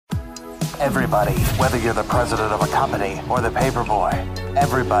Everybody, whether you're the president of a company or the paper boy,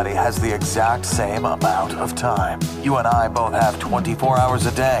 everybody has the exact same amount of time. You and I both have 24 hours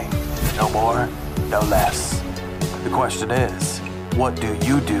a day. No more, no less. The question is, what do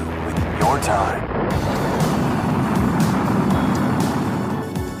you do with your time?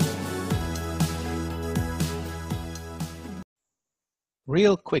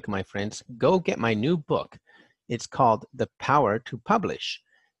 Real quick, my friends, go get my new book. It's called The Power to Publish,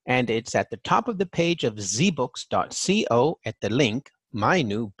 and it's at the top of the page of zbooks.co at the link, My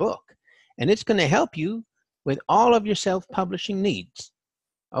New Book. And it's going to help you with all of your self-publishing needs.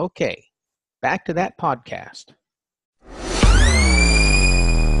 Okay, back to that podcast.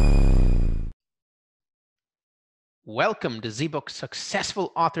 Welcome to ZBook's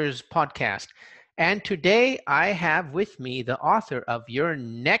Successful Authors Podcast. And today I have with me the author of your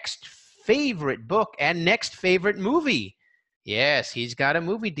next favorite book and next favorite movie. Yes, he's got a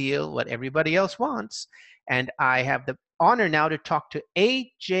movie deal, what everybody else wants. And I have the honor now to talk to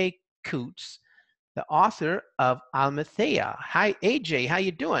A.J. Coutts, the author of Almethea. Hi, A.J., how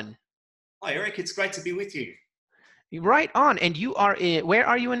you doing? Hi, Eric. It's great to be with you. Right on. And you are where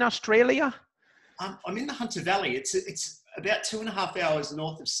are you in Australia? I'm in the Hunter Valley. It's about 2.5 hours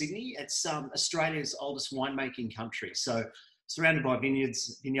north of Sydney. It's Australia's oldest winemaking country. So surrounded by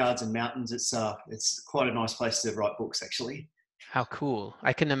vineyards and mountains. It's quite a nice place to write books, actually. How cool.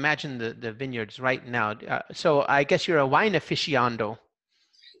 I can imagine the vineyards right now. So I guess you're a wine aficionado.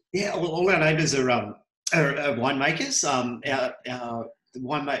 Yeah, well, all our neighbours are winemakers.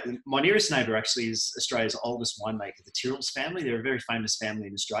 My nearest neighbour actually is Australia's oldest winemaker, the Tyrrells family. They're a very famous family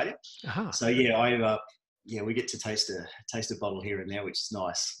in Australia. Uh-huh. So yeah, we get to taste a bottle here and there, which is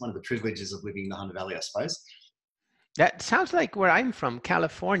nice. One of the privileges of living in the Hunter Valley, I suppose. That sounds like where I'm from,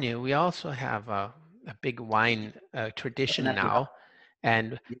 California. We also have a big wine tradition now,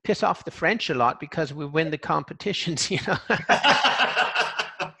 and piss off the French a lot because we win the competitions, you know.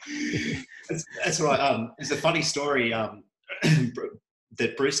 That's right. There's a funny story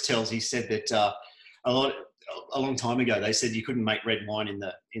that Bruce tells. He said that a long time ago they said you couldn't make red wine in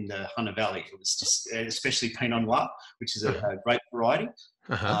the Hunter Valley. It was just especially Pinot Noir, which is a great variety.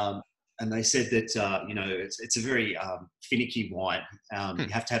 Uh-huh. And they said that it's a very finicky wine. You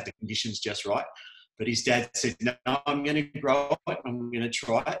have to have the conditions just right. But his dad said, "No, I'm going to grow it. I'm going to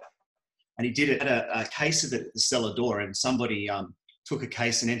try it." And he did it at a case of it at the cellar door, and somebody took a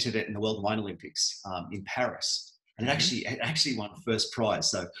case and entered it in the World Wine Olympics in Paris, and it actually won first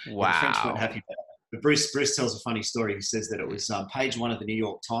prize. So wow. The French weren't happy about it. But Bruce tells a funny story. He says that it was page 1 of the New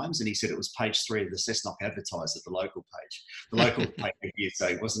York Times, and he said it was page 3 of the Cessnock Advertiser, the local paper here. So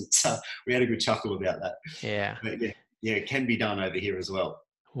it wasn't. We had a good chuckle about that. Yeah. But yeah, it can be done over here as well.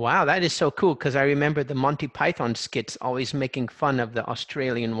 Wow, that is so cool, because I remember the Monty Python skits always making fun of the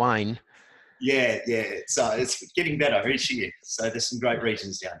Australian wine. Yeah, it's getting better each year. So there's some great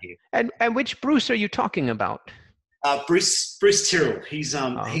regions down here. And which Bruce are you talking about? Bruce Tyrrell. He's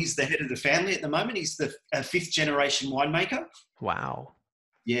the head of the family at the moment. He's the 5th generation winemaker. Wow.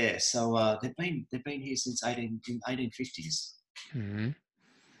 Yeah, so they've been here since 1850s. Mm-hmm.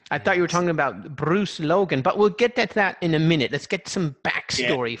 I thought you were talking about Bruce Logan, but we'll get at that in a minute. Let's get some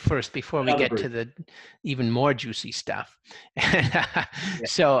backstory first before we get to the even more juicy stuff.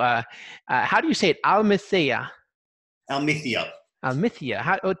 So how do you say it? Almethea. Almethea.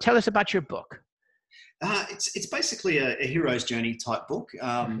 Tell us about your book. It's basically a hero's journey type book.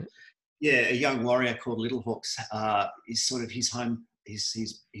 A young warrior called Littlehawks is sort of his home.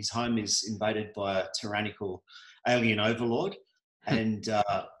 His home is invaded by a tyrannical alien overlord, and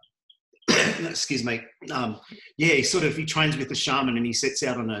excuse me. He trains with the shaman, and he sets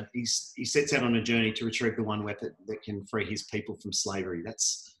out on a journey to retrieve the one weapon that can free his people from slavery.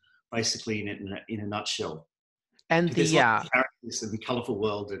 That's basically in a nutshell. And there's lots of characters in the colourful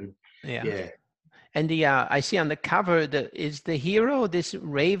world, and And I see on the cover is the hero this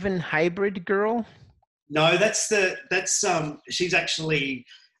Raven hybrid girl? No, she's actually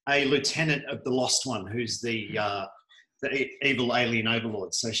a lieutenant of the Lost One, who's the evil alien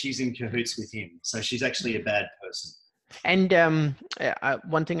overlord. So she's in cahoots with him. So she's actually a bad person. And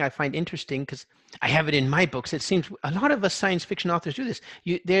one thing I find interesting, because I have it in my books, it seems a lot of us science fiction authors do this.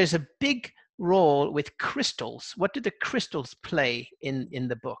 There's a big role with crystals. What do the crystals play in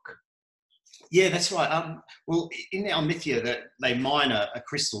the book? Yeah, that's right. Well, in Almethea, they mine a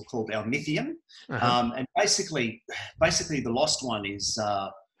crystal called almethium, and basically, the Lost One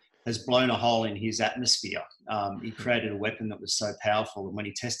has blown a hole in his atmosphere. He created a weapon that was so powerful, and when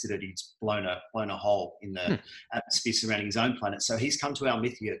he tested it, he'd blown a hole in the atmosphere surrounding his own planet. So he's come to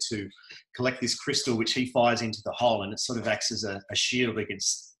Almethea to collect this crystal, which he fires into the hole, and it sort of acts as a shield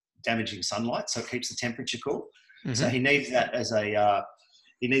against damaging sunlight, so it keeps the temperature cool. Mhm. So he needs that as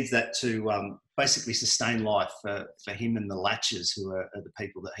he needs that to basically sustain life for him and the Latchers, who are the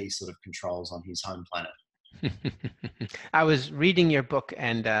people that he sort of controls on his home planet. I was reading your book,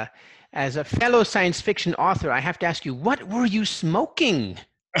 and as a fellow science fiction author, I have to ask you, what were you smoking?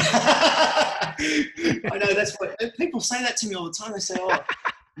 I know, that's what people say that to me all the time. They say, "Oh,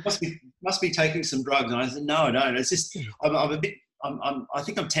 you must be taking some drugs," and I said, "No, it's just I'm a bit. I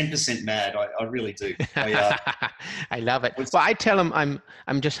think I'm 10% mad. I really do. I love it. Well, I tell them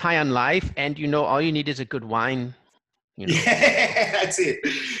I'm just high on life, and all you need is a good wine. Yeah, that's it.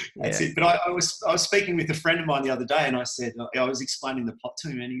 That's Yeah. it. But I was speaking with a friend of mine the other day, and I said, I was explaining the plot to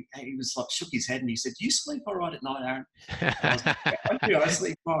him, and he was like, shook his head, and he said, "Do you sleep all right at night, Aaron?" I was like, "Yeah, I do. I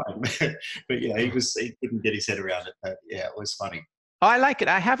sleep fine." But yeah, he couldn't get his head around it. But yeah, it was funny. Oh, I like it.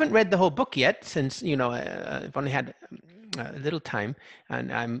 I haven't read the whole book yet, since I've only had a little time,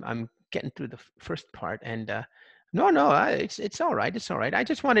 and I'm getting through the first part. And it's all right. It's all right. I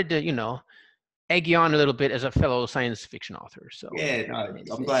just wanted to egg you on a little bit as a fellow science fiction author. So Yeah, no,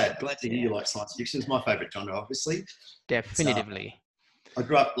 I'm glad to hear you like science fiction. It's my favourite genre, obviously. Definitively. I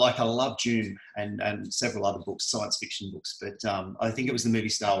grew up, I love Dune and several other books, science fiction books, but I think it was the movie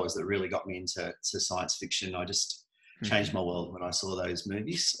Star Wars that really got me into science fiction. I just changed my world when I saw those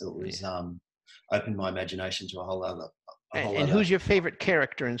movies. It was opened my imagination to a whole other. And who's your favorite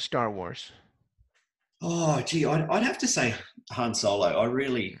character in Star Wars? Oh, gee, I'd have to say Han Solo. I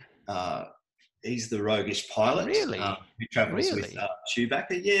really, he's the roguish pilot who travels with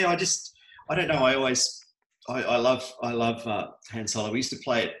Chewbacca. Yeah, I don't know. I love Han Solo. We used to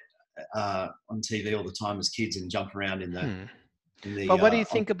play it on TV all the time as kids and jump around in the. But what do you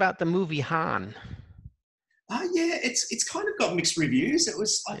think about the movie Han? Yeah, it's kind of got mixed reviews. It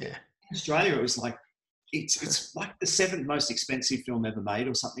was in Australia. It was like it's like the 7th most expensive film ever made,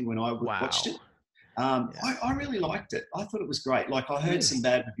 or something. When I watched it, I really liked it. I thought it was great. Like, I heard some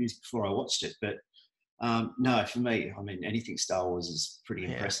bad reviews before I watched it, but no, for me, I mean, anything Star Wars is pretty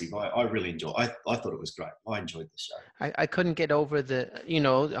impressive. I really enjoy. I thought it was great. I enjoyed the show. I couldn't get over the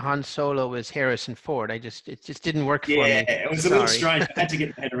Han Solo was Harrison Ford. it just didn't work for me. Yeah, it was a little strange. I had to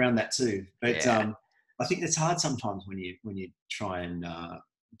get my head around that too. But I think it's hard sometimes when you try and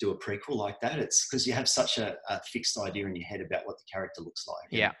do a prequel like that. It's because you have such a fixed idea in your head about what the character looks like.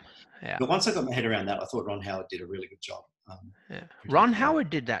 Yeah. But once I got my head around that, I thought Ron Howard did a really good job. Ron Howard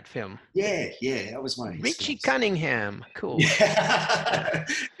did that film. Yeah, that was one of his Richie films. Cunningham, cool. Yeah,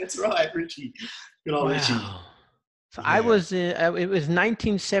 that's right, Richie. Good old Richie. So I was, it was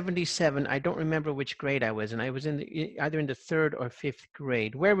 1977. I don't remember which grade I was in. I was either in the 3rd or 5th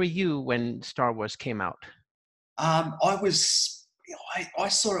grade. Where were you when Star Wars came out? I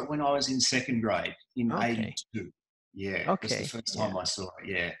saw it when I was in 2nd grade in 82. Yeah, it was the first time I saw it.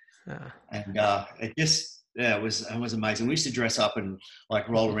 Yeah, and it was amazing. We used to dress up and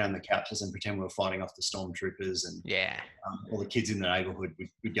roll around the couches and pretend we were fighting off the stormtroopers, and all the kids in the neighbourhood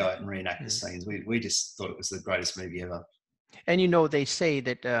would go out and reenact the scenes. We just thought it was the greatest movie ever. And they say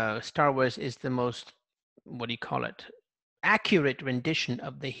that Star Wars is the most, accurate rendition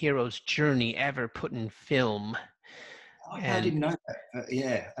of the hero's journey ever put in film. I didn't know that.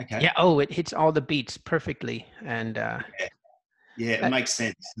 Yeah. Okay. Yeah. It hits all the beats perfectly, and it makes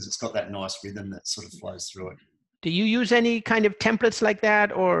sense because it's got that nice rhythm that sort of flows through it. Do you use any kind of templates like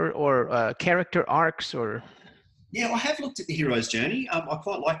that, or character arcs, or? Yeah, I have looked at the hero's journey. I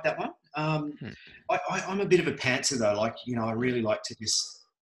quite like that one. I'm a bit of a pantser though. I really like to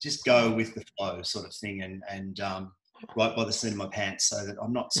just go with the flow sort of thing, and right by the seat of my pants, so that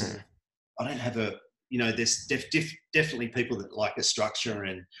I'm not I don't have a. There's definitely people that like a structure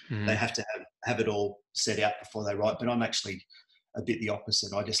and they have to have it all set out before they write. But I'm actually a bit the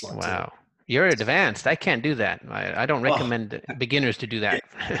opposite. I just like to. Wow, you're advanced. I can't do that. I don't recommend beginners to do that.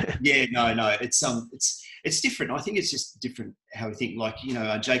 No. It's different. I think it's just different how we think.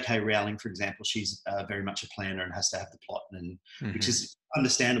 J.K. Rowling, for example, she's very much a planner and has to have the plot, and which is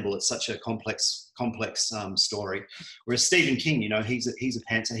understandable. It's such a complex story. Whereas Stephen King, he's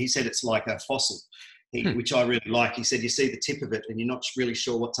a pantser. He said it's like a fossil. Which I really like. He said you see the tip of it and you're not really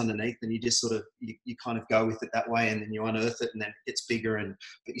sure what's underneath, and you just sort of you kind of go with it that way, and then you unearth it, and then it gets bigger,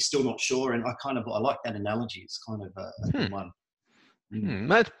 but you're still not sure. And I like that analogy. It's kind of a good one.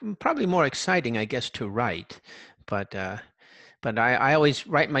 That's probably more exciting, I guess, to write, but I always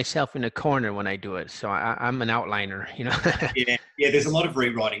write myself in a corner when I do it, so I'm an outliner, Yeah. There's a lot of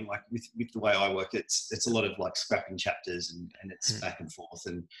rewriting, with the way I work. It's a lot of scrapping chapters and it's back and forth,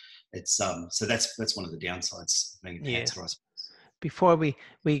 and it's so that's one of the downsides of being a pantser, I suppose. Before we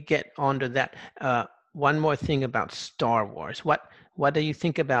get onto that, one more thing about Star Wars. What do you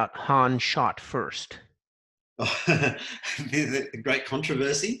think about Han shot first? The great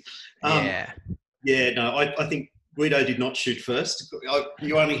controversy. Um, Yeah. yeah, no, I think Guido did not shoot first.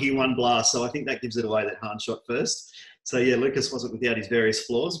 You only hear one blast, so I think that gives it away that Han shot first. So yeah, Lucas wasn't without his various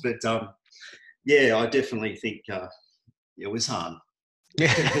flaws, but yeah, I definitely think it was Han.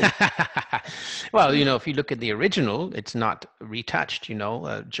 Well, if you look at the original, it's not retouched.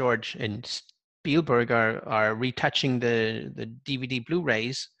 George and Spielberg are retouching the DVD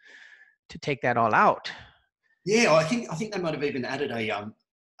Blu-rays to take that all out. Yeah, I think they might have even added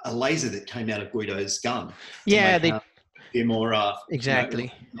a laser that came out of Guido's gun to Yeah, make they be more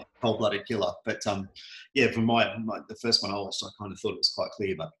exactly. cold-blooded killer. But yeah, from the first one I watched, I kind of thought it was quite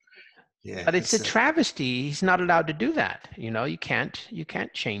clear. But yeah, But it's a travesty. He's not allowed to do that. You can't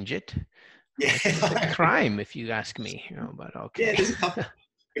change it. Yeah, It's a crime, if you ask me. But okay. Yeah, there's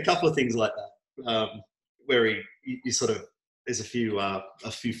a couple of things like that where you sort of there's a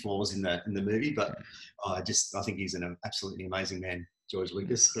few flaws in the movie, but I think he's an absolutely amazing man, George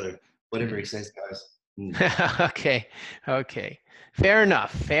Lucas. So whatever he says goes. Okay. Fair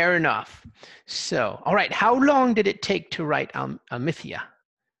enough. So, all right. How long did it take to write Amithia?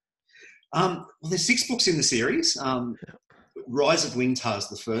 Well, there's 6 books in the series. Rise of Wingtar is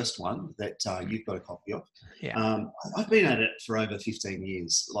the first one that you've got a copy of. Yeah. I've been at it for over 15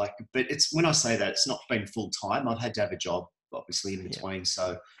 years. But it's when I say that, it's not been full time. I've had to have a job, obviously, in between. Yeah.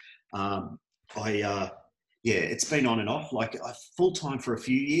 So, it's been on and off. Full time for a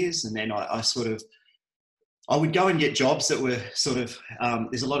few years, and then I would go and get jobs that were sort of.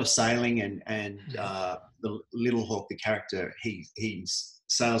 There's a lot of sailing, and the Little Hawk, the character, he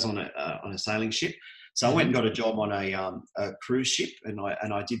sails on a sailing ship. So I went and got a job on a cruise ship, and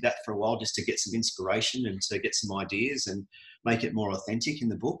I did that for a while just to get some inspiration and to get some ideas and make it more authentic in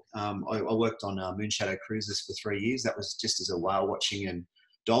the book. I worked on Moonshadow Cruises for 3 years. That was just as a whale watching and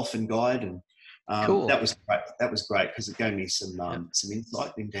dolphin guide, and cool. That was great. That was great because it gave me some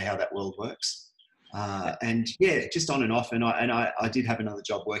insight into how that world works. And yeah, just on and off. And I did have another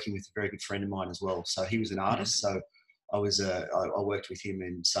job working with a very good friend of mine as well. So he was an artist, so I worked with him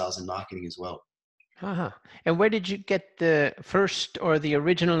in sales and marketing as well. Uh-huh. And where did you get the first or the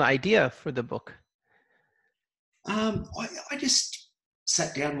original idea for the book? I just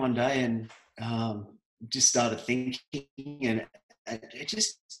sat down one day and just started thinking, and it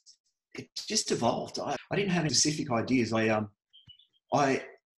just evolved. I didn't have any specific ideas.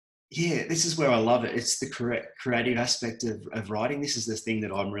 This is where I love it. It's the creative aspect of writing. This is the thing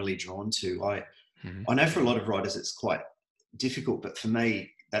that I'm really drawn to. I know for a lot of writers it's quite difficult, but for me,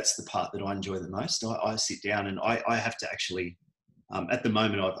 that's the part that I enjoy the most. I sit down and I have to actually, at the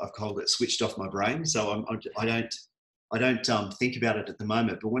moment, I've called it switched off my brain. So I don't think about it at the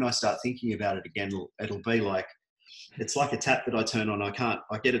moment. But when I start thinking about it again, it'll be like, it's like a tap that I turn on.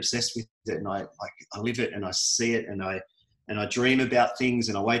 I get obsessed with it, and I live it, and I see it, and I dream about things,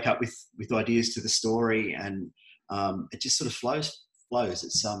 and I wake up with ideas to the story, and it just sort of flows.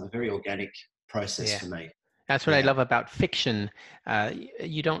 It's a very organic process for me. That's what I love about fiction.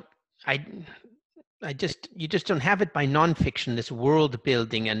 You just don't have it by nonfiction, this world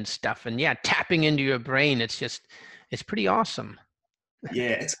building and stuff, and tapping into your brain. It's pretty awesome.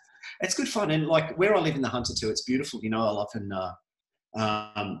 Yeah, it's good fun, and like where I live in the Hunter too, it's beautiful. I'll often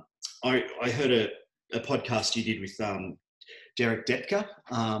I heard a podcast you did with Derek Depker,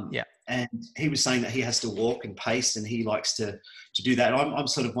 and he was saying that he has to walk and pace, and he likes to do that. I'm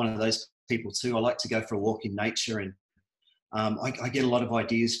sort of one of those people too. I like to go for a walk in nature, and I get a lot of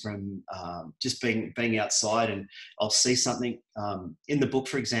ideas from just being outside, and I'll see something in the book.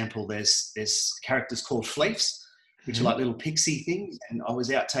 For example, there's characters called fleefs, which are like little pixie things. And I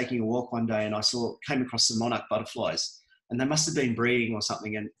was out taking a walk one day, and I came across some monarch butterflies, and they must have been breeding or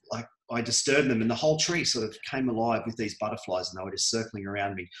something. And like I disturbed them, and the whole tree sort of came alive with these butterflies, and they were just circling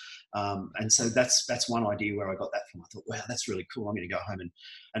around me. And so that's one idea where I got that from. I thought, wow, that's really cool. I'm going to go home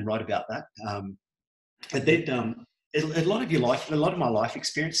and write about that. But then a lot of my life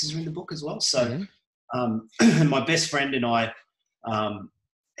experiences are in the book as well. So my best friend and I,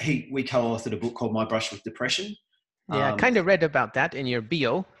 we co-authored a book called My Brush with Depression. I kind of read about that in your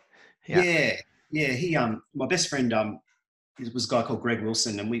bio. Yeah. He, my best friend, was a guy called Greg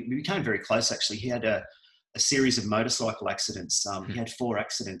Wilson, and we became very close. Actually, he had a series of motorcycle accidents. He had 4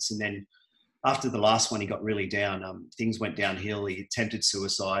 accidents, and then after the last one, he got really down. Things went downhill. He attempted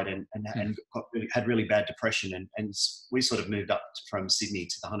suicide and had really bad depression. And we sort of moved up from Sydney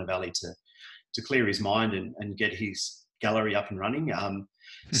to the Hunter Valley to clear his mind and get his gallery up and running.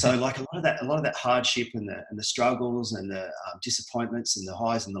 So like a lot of that hardship and the struggles and the disappointments and the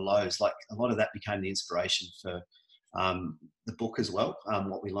highs and the lows, like a lot of that became the inspiration for the book as well,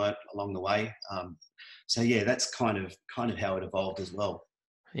 what we learned along the way. So yeah, that's kind of how it evolved as well.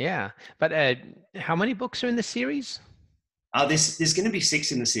 Yeah. But how many books are in the series? There's going to be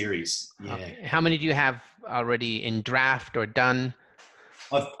 6 in the series. Yeah. Okay. How many do you have already in draft or done?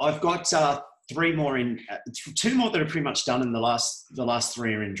 I've got 3 more in, 2 more that are pretty much done, and the last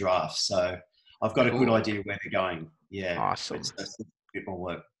 3 are in draft. So I've got a good idea where they're going. Yeah. Awesome. It's a bit more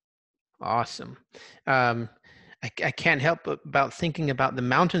work. Awesome. I can't help about thinking about the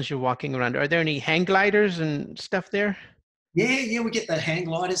mountains you're walking around. Are there any hang gliders and stuff there? Yeah, we get the hang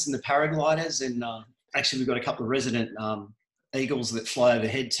gliders and the paragliders, and actually we've got a couple of resident eagles that fly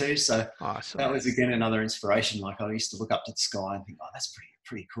overhead too. So awesome. That was again another inspiration. Like, I used to look up to the sky and think, oh, that's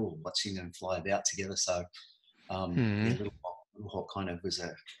pretty cool watching them fly about together. So yeah, Little Hawk kind of was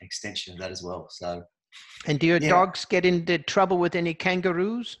an extension of that as well. So. And do your dogs get into trouble with any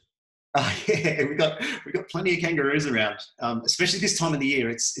kangaroos? Yeah, we've got plenty of kangaroos around, especially this time of the year.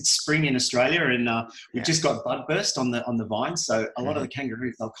 It's spring in Australia, and we've just got bud burst on the vines. So a lot of the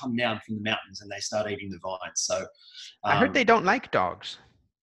kangaroos, they'll come down from the mountains and they start eating the vines. So I heard they don't like dogs.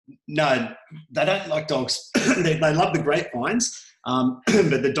 No, they don't like dogs. they love the grapevines, but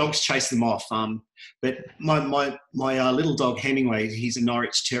the dogs chase them off. But my little dog Hemingway, he's a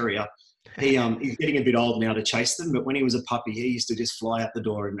Norwich Terrier. He's getting a bit old now to chase them, but when he was a puppy, he used to just fly out the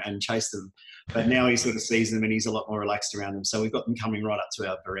door and chase them. But now he sort of sees them and he's a lot more relaxed around them. So we've got them coming right up to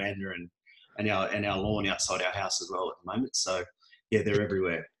our veranda and our lawn outside our house as well at the moment. So yeah, they're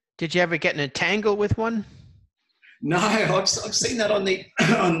everywhere. Did you ever get in a tangle with one? No, I've seen that on the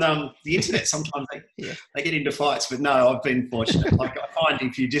the internet. Sometimes they get into fights, but no, I've been fortunate. Like, I find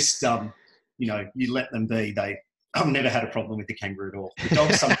if you just you let them be, I've never had a problem with the kangaroo at all. The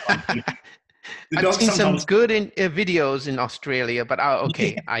dogs sometimes. I've seen some good videos in Australia, but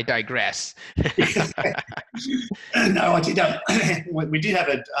I digress. No, I did. We did have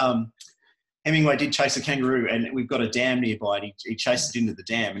a Hemingway did chase a kangaroo, and we've got a dam nearby. And he chased it into the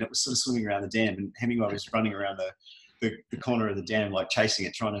dam, and it was sort of swimming around the dam. And Hemingway was running around the corner of the dam, like chasing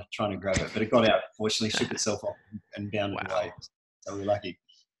it, trying to grab it. But it got out. Fortunately, shook itself off and bounded away. So we're lucky.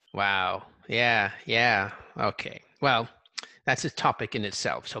 Wow. Yeah. Okay. Well, that's a topic in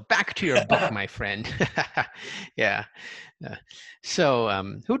itself. So back to your book, my friend. Yeah.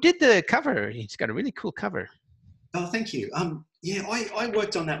 So who did the cover? He's got a really cool cover. Oh, thank you. Yeah, I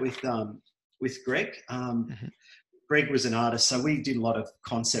worked on that with Greg. Greg was an artist, so we did a lot of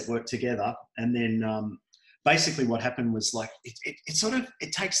concept work together. And then basically what happened was, like,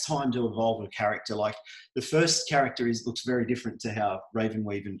 it takes time to evolve a character. Like, the first character looks very different to how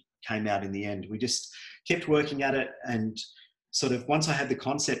Ravenweave came out in the end. We just kept working at it, and sort of once I had the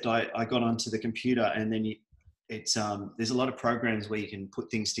concept, I got onto the computer, and then there's a lot of programs where you can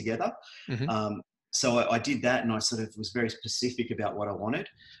put things together. So I did that, and I sort of was very specific about what I wanted.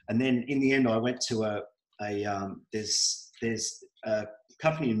 And then in the end, I went to there's a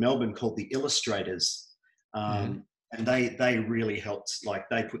company in Melbourne called the Illustrators, and they really helped. Like,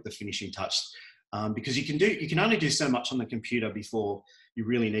 they put the finishing touch, because you can only do so much on the computer before you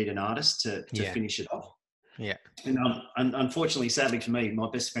really need an artist to finish it off. Yeah. And unfortunately, sadly for me, my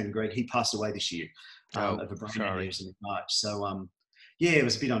best friend Greg, he passed away this year of a brain aneurysm in March. So yeah, it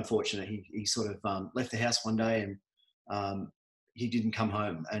was a bit unfortunate. He sort of left the house one day, and he didn't come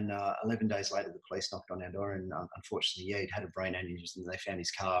home. And 11 days later, the police knocked on our door, and unfortunately, he'd had a brain aneurysm. They found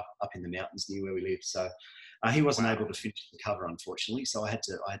his car up in the mountains near where we live. So he wasn't able to finish the cover, unfortunately. So I had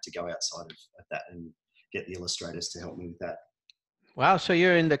to go outside of that and get the illustrators to help me with that. Wow! So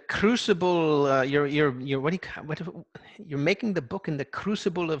you're in the crucible. You're making the book in the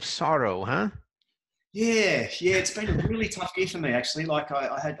crucible of sorrow, huh? Yeah. It's been a really tough year for me, actually. Like,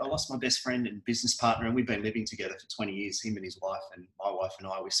 I lost my best friend and business partner, and we've been living together for 20 years. Him and his wife, and my wife and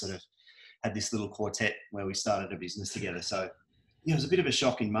I. We sort of had this little quartet where we started a business together. So it was a bit of a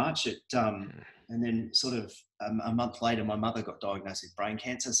shock in March. And then sort of a month later, my mother got diagnosed with brain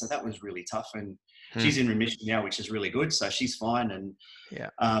cancer. So that was really tough. And she's in remission now, which is really good. So she's fine. And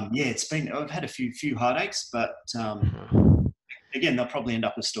I've had a few heartaches, but again, they'll probably end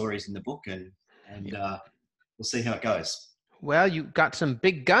up with stories in the book, and we'll see how it goes. Well, you got some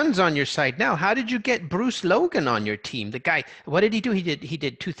big guns on your side now. How did you get Bruce Logan on your team? The guy, what did he do? He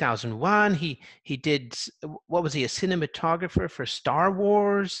did 2001. He did, what was he, a cinematographer for Star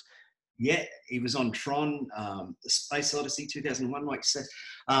Wars? Yeah, he was on Tron, the Space Odyssey 2001, like you said.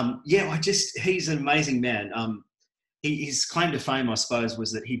 He's an amazing man. His claim to fame, I suppose,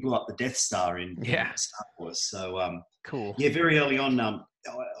 was that he blew up the Death Star in Star Wars. So, cool. Yeah, very early on,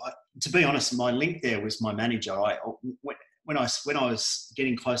 to be honest, my link there was my manager. when I was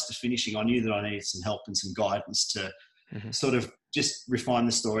getting close to finishing, I knew that I needed some help and some guidance to sort of just refine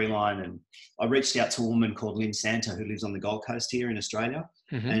the storyline. And I reached out to a woman called Lynn Santer, who lives on the Gold Coast here in Australia,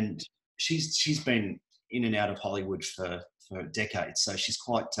 and she's been in and out of Hollywood for decades, so she's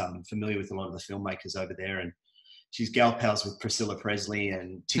quite familiar with a lot of the filmmakers over there, and she's gal pals with Priscilla Presley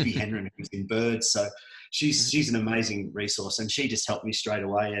and Tippi Hedren, who's in Birds. So she's an amazing resource, and she just helped me straight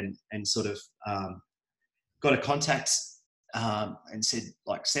away and sort of got a contact and said,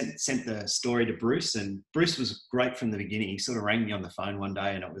 like, sent the story to Bruce, and Bruce was great from the beginning. He sort of rang me on the phone one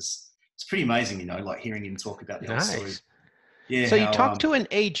day, and it's pretty amazing, like hearing him talk about the whole story. Yeah. So you talked to an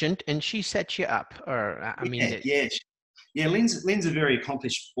agent, and she set you up, or Yeah, Lynn's a very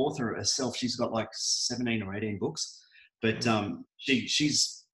accomplished author herself. She's got like 17 or 18 books, but she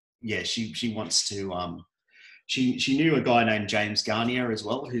wants to. She knew a guy named James Garnier as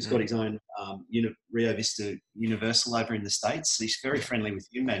well, who's got his own Rio Vista Universal over in the States. So she's very friendly with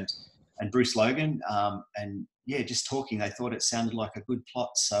him and Bruce Logan, and just talking, they thought it sounded like a good plot.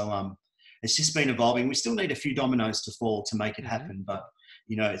 So it's just been evolving. We still need a few dominoes to fall to make it happen, but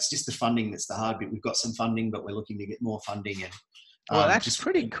it's just the funding that's the hard bit. We've got some funding, but we're looking to get more funding. And well, that's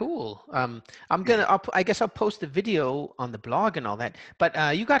pretty cool. I guess I'll post the video on the blog and all that.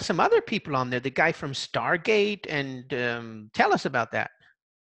 But you got some other people on there. The guy from Stargate, and tell us about that.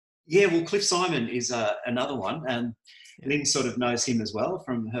 Yeah, well, Cliff Simon is another one, and Lynn sort of knows him as well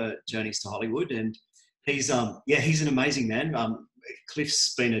from her journeys to Hollywood, and he's an amazing man.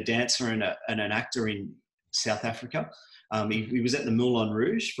 Cliff's been a dancer and an actor in South Africa. He was at the Moulin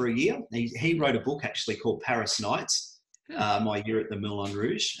Rouge for a year. He wrote a book actually called Paris Nights, my year at the Moulin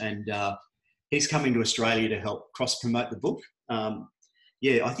Rouge, and he's coming to Australia to help cross-promote the book. I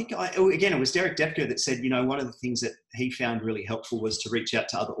think, it was Derek Depker that said, one of the things that he found really helpful was to reach out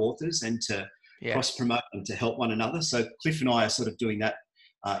to other authors and to cross-promote and to help one another. So Cliff and I are sort of doing that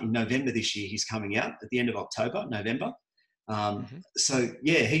in November this year. He's coming out at the end of October, November.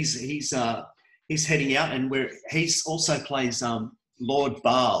 He's heading out, and he's also plays Lord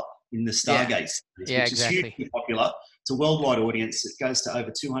Baal in the Stargate series, which is hugely popular. It's a worldwide audience. It goes to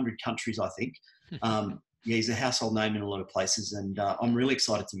over 200 countries, I think. He's a household name in a lot of places, and I'm really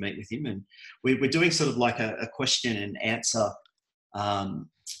excited to meet with him. And we're doing sort of like a question and answer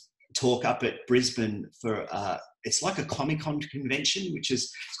talk up at Brisbane for it's like a Comic-Con convention,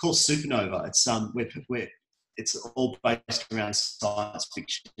 it's called Supernova. It's all based around science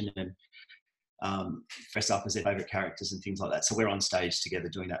fiction and dress up as their favourite characters and things like that. So we're on stage together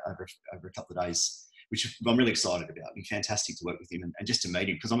doing that over a couple of days, which I'm really excited about. It'd be fantastic to work with him and just to meet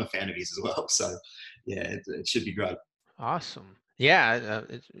him, because I'm a fan of his as well. So it should be great. Awesome. Yeah,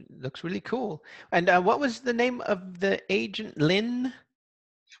 it looks really cool. And what was the name of the agent? Lynn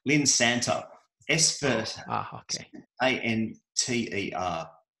Santer. S for Anter.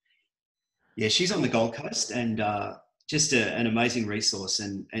 Yeah, she's on the Gold Coast, and just an amazing resource.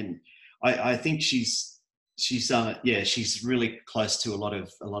 And I think she's really close to a lot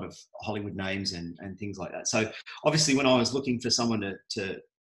of Hollywood names and things like that. So obviously, when I was looking for someone to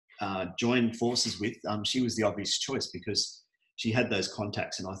join forces with, she was the obvious choice because she had those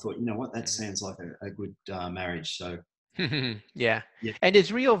contacts, and I thought, that sounds like a good marriage. So yeah. And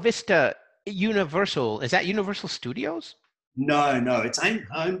is Rio Vista Universal? Is that Universal Studios? No, it's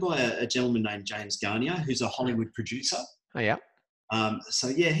owned by a gentleman named James Garnier, who's a Hollywood producer. Oh yeah.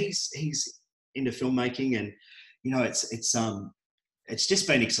 He's into filmmaking, and it's just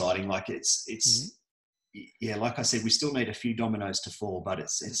been exciting. Like like I said, we still need a few dominoes to fall, but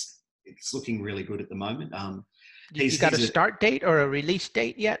it's looking really good at the moment. You got a start date or a release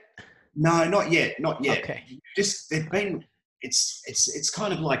date yet? No, not yet. Okay. Just it's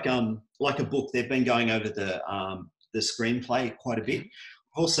kind of like a book. They've been going over the screenplay quite a bit.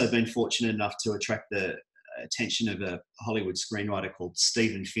 I've also been fortunate enough to attract the attention of a Hollywood screenwriter called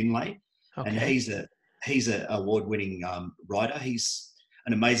Stephen Finlay. Okay. And he's an award-winning writer. He's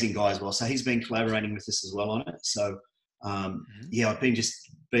an amazing guy as well. So he's been collaborating with us as well on it. So I've been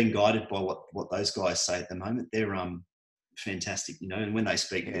guided by what those guys say at the moment. They're fantastic, and when they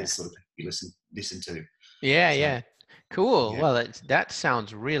speak, they're sort of you listen to. Yeah. Cool. Yeah. Well, that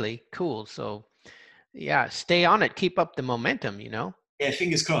sounds really cool. So stay on it. Keep up the momentum, Yeah,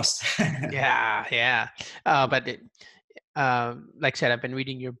 fingers crossed. Yeah. But like I said, I've been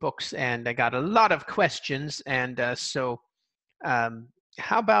reading your books, and I got a lot of questions. And how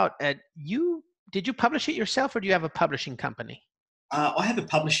about you? Did you publish it yourself, or do you have a publishing company? I have a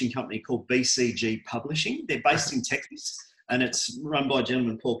publishing company called BCG Publishing. They're based in Texas, and it's run by a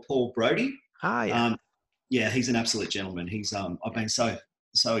gentleman called Paul Brody. He's an absolute gentleman. He's I've been so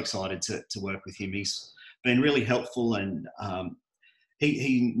excited to work with him. He's been really helpful, and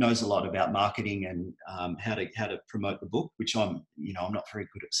he knows a lot about marketing and how to promote the book, which I'm not very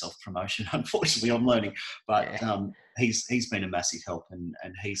good at self-promotion, unfortunately. I'm learning, but he's been a massive help, and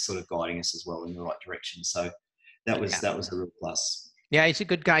he's sort of guiding us as well in the right direction. So that was a real plus. Yeah, he's a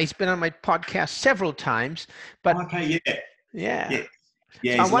good guy. He's been on my podcast several times. But okay, yeah.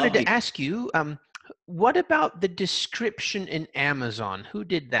 So I wanted to ask you, what about the description in Amazon? Who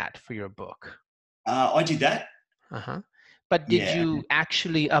did that for your book? I did that. But did you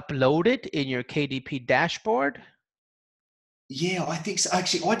actually upload it in your KDP dashboard? Yeah, I think so.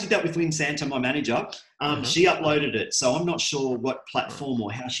 Actually, I did that with Lynn Santo, my manager. She uploaded it. So I'm not sure what platform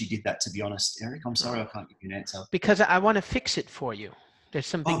or how she did that, to be honest, Eric. I'm sorry, I can't give you an answer. Because I want to fix it for you. There's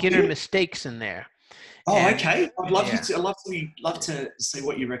some beginner mistakes in there. Okay. I'd love to see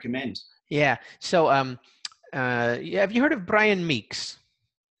what you recommend. Yeah. So have you heard of Brian Meeks?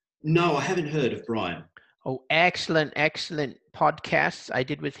 No, I haven't heard of Brian. Oh, excellent podcasts. I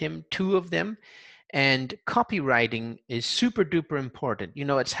did with him, 2 of them. And copywriting is super duper important.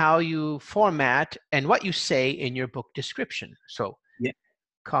 It's how you format and what you say in your book description. So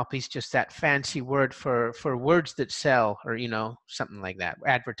copy's just that fancy word for words that sell, or something like that,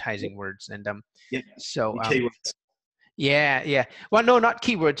 advertising words. And so keywords. Yeah. Well, no, not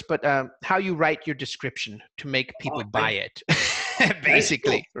keywords, but how you write your description to make people buy it,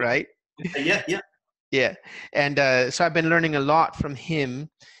 basically, right? Yeah. And so I've been learning a lot from him,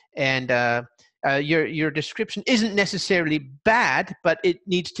 and your description isn't necessarily bad, but it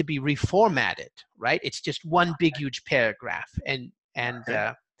needs to be reformatted, right? It's just one big, huge paragraph, and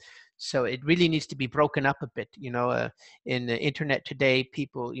so it really needs to be broken up a bit. In the internet today,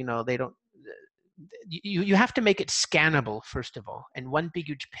 people, they don't. You have to make it scannable, first of all, and one big,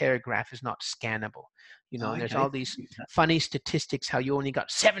 huge paragraph is not scannable. There's all these funny statistics how you only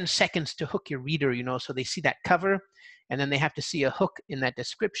got 7 seconds to hook your reader, so they see that cover, and then they have to see a hook in that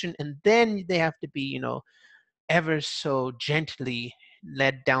description, and then they have to be, ever so gently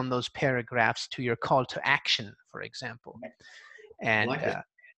led down those paragraphs to your call to action, for example. And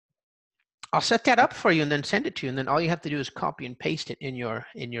I'll set that up for you and then send it to you, and then all you have to do is copy and paste it in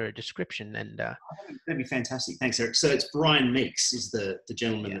your description. And that'd be fantastic. Thanks, Eric. So it's Brian Meeks is the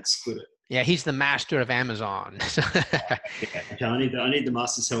gentleman that's split it. Yeah, he's the master of Amazon. Okay, I need the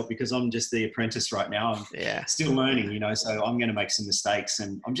master's help because I'm just the apprentice right now. I'm still learning, so I'm going to make some mistakes,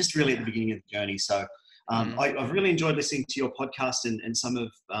 and I'm just really at the beginning of the journey. So I've really enjoyed listening to your podcast and some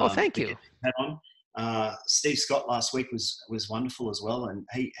of thank you. Had on. Steve Scott last week was wonderful as well, and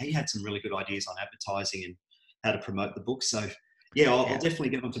he had some really good ideas on advertising and how to promote the book. So I'll definitely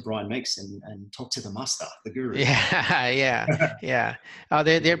get on to Brian Meeks and talk to the master, the guru. Yeah. Oh,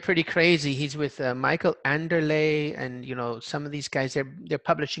 they're pretty crazy. He's with Michael Anderle, and some of these guys, they're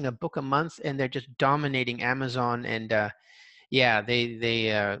publishing a book a month, and they're just dominating Amazon. And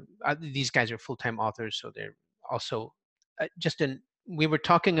these guys are full-time authors, so they're also we were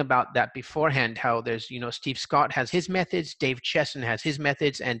talking about that beforehand, how there's, Steve Scott has his methods, Dave Chesson has his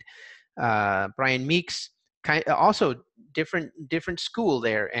methods, and Brian Meeks also different school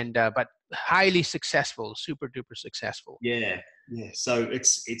there, and but highly successful, super duper successful. Yeah. So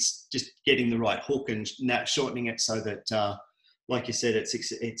it's just getting the right hook and shortening it so that, like you said, it's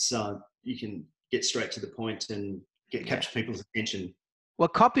you can get straight to the point and capture people's attention. Well,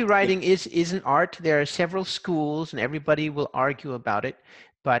 copywriting is an art. There are several schools, and everybody will argue about it.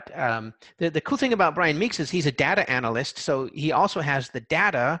 But the cool thing about Brian Meeks is he's a data analyst, so he also has the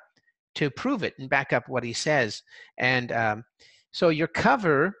data to prove it and back up what he says. And so your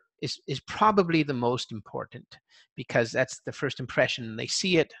cover is probably the most important, because that's the first impression. They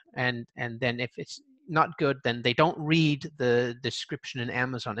see it, and then if it's not good, then they don't read the description in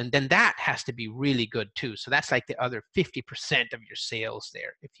Amazon, and then that has to be really good too. So that's like the other 50% of your sales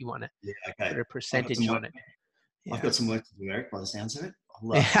there, if you want to put a percentage on it. I've got some work to do, Eric, by the sounds of it.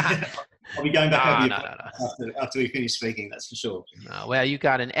 I'll be going back after we finish speaking, that's for sure. Well, you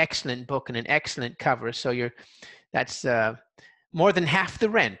got an excellent book and an excellent cover, so that's more than half the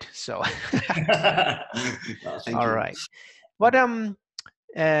rent. So all right. What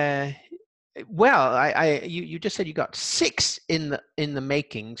well, you just said you got 6 in the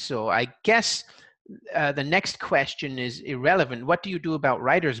making, so I guess the next question is irrelevant. What do you do about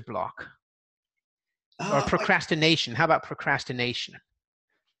writer's block or procrastination? How about procrastination?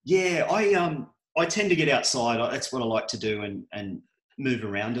 Yeah, I tend to get outside. That's what I like to do, and move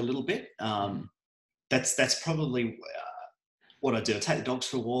around a little bit. That's probably what I do. I take the dogs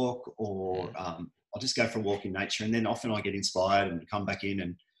for a walk, or I'll just go for a walk in nature, and then often I get inspired and come back in,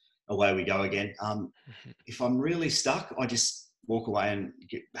 and away we go again. If I'm really stuck, I just walk away and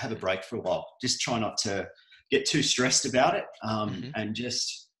have a break for a while. Just try not to get too stressed about it, and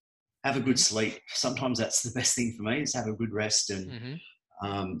just have a good sleep. Sometimes that's the best thing for me, is have a good rest, and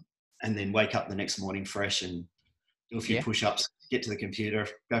then wake up the next morning fresh and do a few push-ups, get to the computer,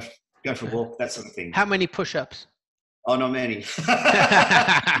 go for a walk, that sort of thing. How many push-ups? Oh, not many.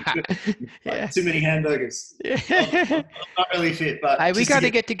 Too many hamburgers. I'm not really fit, but we got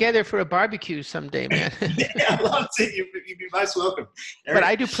to get together for a barbecue someday, man. Yeah, I'd love to. You'd be most welcome. But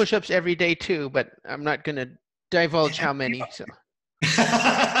I do push-ups every day too, but I'm not going to divulge how many. So.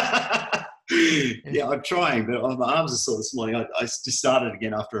 Yeah, I'm trying, but my arms are sore this morning. I just started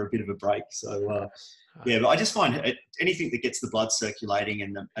again after a bit of a break. So, yeah, but I just find anything that gets the blood circulating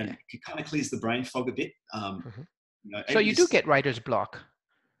and it kind of clears the brain fog a bit. So you do get writer's block?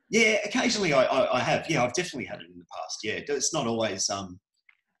 Yeah, occasionally I have. Yeah, I've definitely had it in the past. Yeah, it's not always.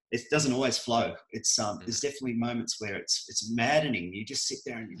 It doesn't always flow. It's there's definitely moments where it's maddening. You just sit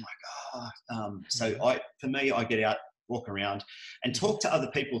there and you're like, So for me, I get out, walk around, and talk to other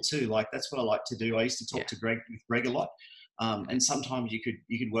people too. Like that's what I like to do. I used to talk to Greg a lot, and sometimes you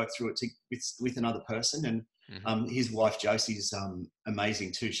could work through it with another person. And his wife Josie's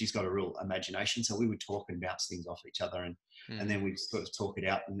amazing too. She's got a real imagination, so we would talk and bounce things off each other, and then we'd sort of talk it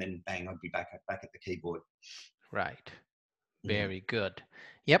out, and then bang, I'd be back at the keyboard. Right. Very good.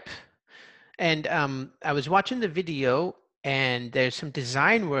 Yep. And I was watching the video, and there's some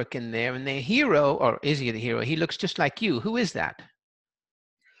design work in there, and the hero, or is he the hero? He looks just like you. Who is that?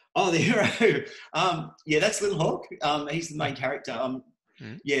 Oh, the hero. Yeah, that's Little Hawk. He's the main character.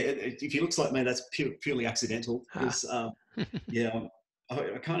 Yeah, if he looks like me, that's purely accidental. Because yeah,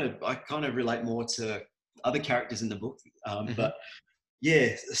 I kind of relate more to other characters in the book. But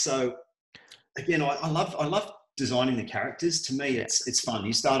yeah, so again, I love designing the characters. To me, it's fun.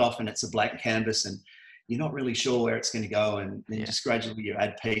 You start off and it's a blank canvas, and you're not really sure where it's going to go, and then just gradually you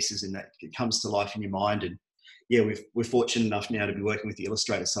add pieces, and that it comes to life in your mind. And yeah, we're fortunate enough now to be working with the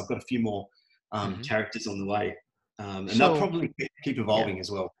illustrator, so I've got a few more characters on the way. And they'll probably keep evolving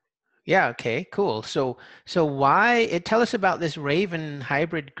as well. Yeah. Okay. Cool. So tell us about this Raven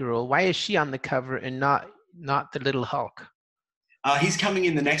hybrid girl. Why is she on the cover and not the Little Hulk? He's coming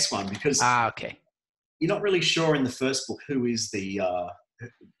in the next one because okay. You're not really sure in the first book who is the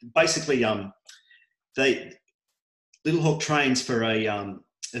basically Little Hawk trains for a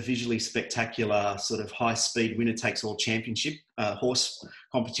visually spectacular sort of high-speed winner-takes-all championship horse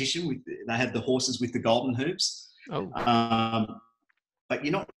competition. They have the horses with the golden hooves. Oh. But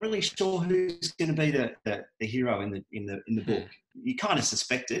you're not really sure who's going to be the hero in the book. You kind of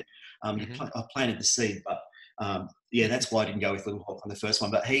suspect it. I planted the seed, but yeah, that's why I didn't go with Little Hawk on the first one.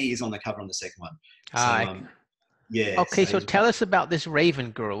 But he is on the cover on the second one. So, yeah. Okay, so tell us about this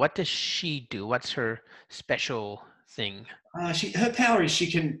Raven girl. What does she do? What's her special thing? Her power is she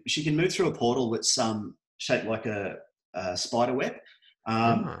can move through a portal that's shaped like a spider web.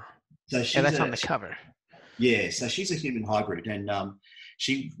 So that's on the cover. Yeah, so she's a human hybrid, and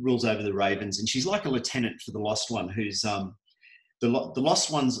she rules over the Ravens, and she's like a lieutenant for the Lost One, who's the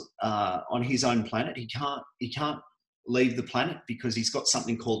Lost One's on his own planet. He can't leave the planet because he's got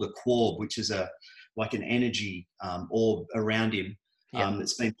something called a Quarb, which is like an energy orb around him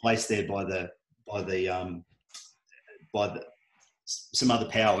that's been placed there by some other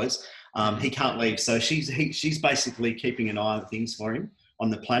powers. He can't leave, so she's basically keeping an eye on things for him on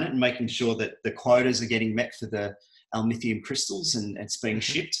the planet and making sure that the quotas are getting met for the almithium crystals and it's being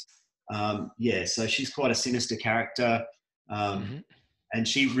shipped. Yeah, so she's quite a sinister character, and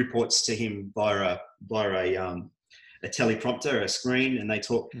she reports to him via a teleprompter, a screen, and they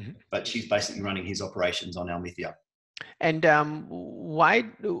talk. But she's basically running his operations on Almithia. And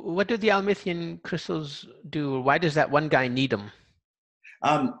what do the almithium crystals do? Why does that one guy need them?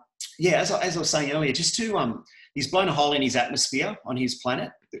 Yeah, as I was saying earlier, just to he's blown a hole in his atmosphere on his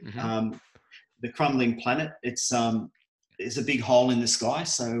planet, the crumbling planet. It's a big hole in the sky.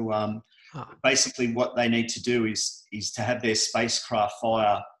 So basically, what they need to do is to have their spacecraft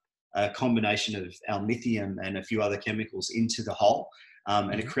fire a combination of almithium and a few other chemicals into the hole,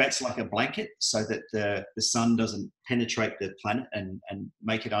 and it creates like a blanket so that the sun doesn't penetrate the planet and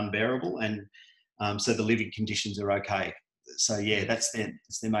make it unbearable, and so the living conditions are okay. So yeah, that's their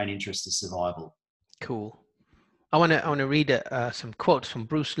main interest, is survival. Cool. I want to read some quotes from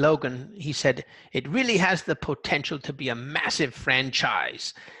Bruce Logan. He said, "It really has the potential to be a massive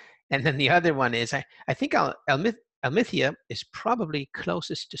franchise." And then the other one is, I think Almithia is probably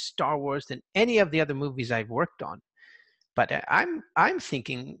closest to Star Wars than any of the other movies I've worked on. But I'm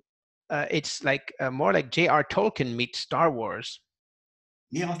thinking it's like more like J.R. Tolkien meets Star Wars.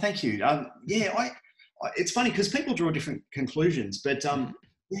 Yeah, thank you. Yeah, it's funny because people draw different conclusions, but Mhm.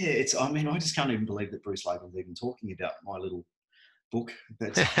 yeah, it's. I mean, I just can't even believe that Bruce Layman's even talking about my little book.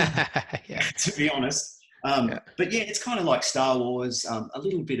 But Yeah. to be honest, Yeah. but yeah, it's kind of like Star Wars, a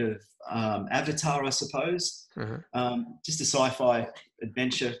little bit of Avatar, I suppose. Uh-huh. Just a sci-fi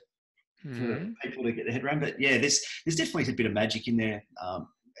adventure for Mhm. people to get their head around. But yeah, there's definitely a bit of magic in there.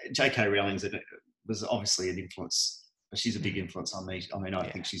 J.K. Rowling's was obviously an influence. She's a big Mhm. influence on me. I mean, I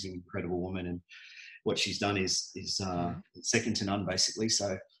Yeah. think she's an incredible woman, and what she's done is Mhm. second to none, basically.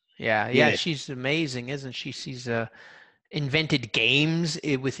 So Yeah. Yeah. yeah, She's amazing, isn't she? She's invented games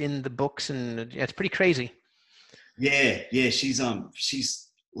within the books, and it's pretty crazy. yeah, she's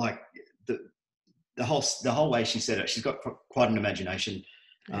like the the whole way she said it. She's got quite an imagination,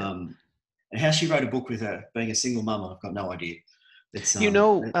 Yeah. um, and how she wrote a book with her being a single mum, I've got no idea. It's You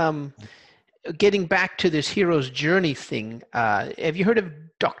know, getting back to this hero's journey thing, have you heard of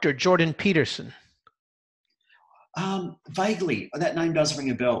Dr. Jordan Peterson? vaguely that name does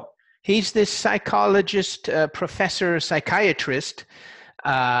ring a bell. He's this psychologist, professor, psychiatrist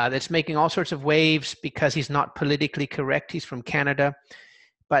that's making all sorts of waves because he's not politically correct. He's from Canada,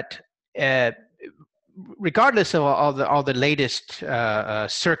 but uh, regardless of all the latest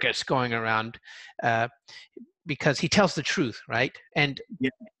circus going around, uh, because he tells the truth, right? And Yeah,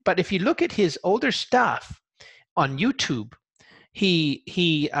 but if you look at his older stuff on YouTube, he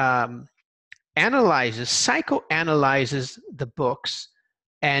psychoanalyzes the books,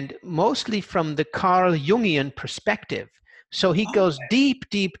 and mostly from the Carl Jungian perspective. So he oh, goes deep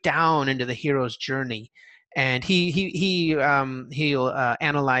down into the hero's journey, and he'll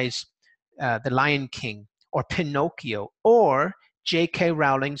analyze The Lion King or Pinocchio or J.K.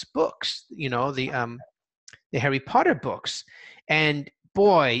 Rowling's books. You know, the Harry Potter books, and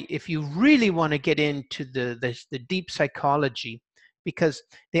boy, if you really want to get into the deep psychology, because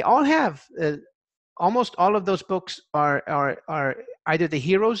they all have almost all of those books are either the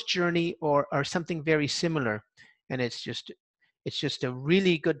hero's journey or something very similar, and it's just a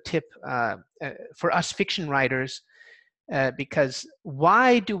really good tip for us fiction writers, because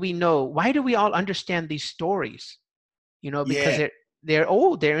why do we all understand these stories? Because yeah, they're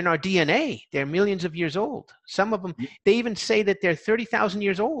old. They're in our DNA. They're millions of years old. Some of them, they even say that they're 30,000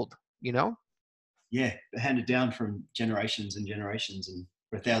 years old. You know? yeah, handed down from generations and generations and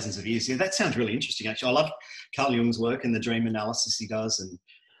for thousands of years. Yeah, that sounds really interesting. Actually, I love Carl Jung's work and the dream analysis he does, and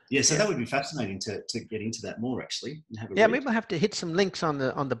yeah, so Yeah. that would be fascinating to get into that more actually and have a Yeah. read. Maybe I'll have to hit some links on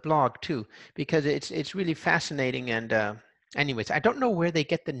the blog too, because it's really fascinating. And anyways, I don't know where they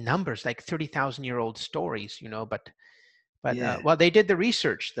get the numbers, like 30,000-year-old stories. But Yeah, well, they did the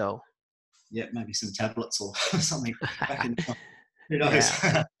research though. yeah, maybe some tablets or something back in. Who knows?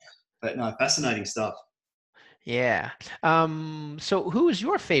 Yeah. But no, fascinating stuff. Yeah. So who is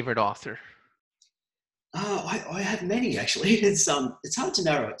your favorite author? I have many actually. It's hard to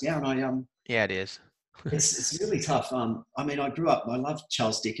narrow it down. Yeah, it is. It's really tough. I mean, I grew up. I love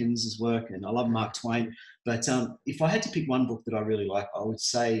Charles Dickens' work, and I love Mark Twain. But if I had to pick one book that I really like, I would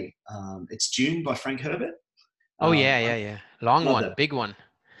say it's Dune by Frank Herbert. Oh yeah, I yeah, yeah. Long love one, that. big one.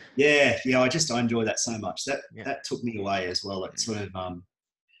 Yeah. I enjoy that so much. That Yeah. that took me away as well. It sort of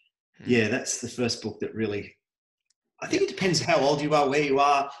Mhm. that's the first book that really. I Yeah. think it depends how old you are, where you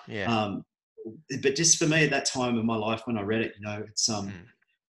are. Yeah. Um, but just for me at that time of my life when I read it, it's Mm.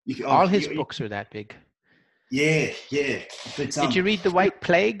 you, All his books are that big. yeah. But Did you read The White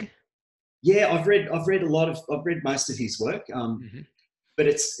Plague? yeah, I've read most of his work. Hmm. But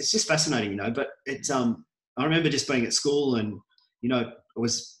it's just fascinating, But it's I remember just being at school and it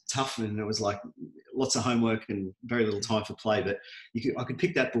was tough and it was like lots of homework and very little time for play. But I could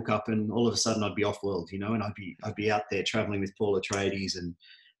pick that book up and all of a sudden I'd be off world, and I'd be out there traveling with Paul Atreides and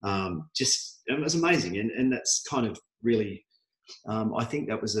just it was amazing. And that's kind of really I think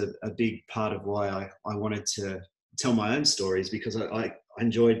that was a big part of why I wanted to tell my own stories because I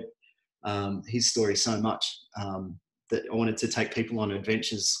enjoyed his story so much that I wanted to take people on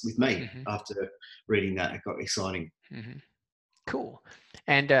adventures with me. Hmm. After reading that, it got exciting. Hmm. Cool.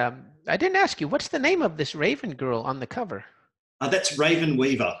 And I didn't ask you, what's the name of this Raven girl on the cover? That's Raven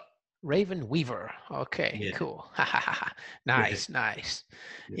Weaver. Raven Weaver. Okay, Yeah, cool. yeah. Nice, nice.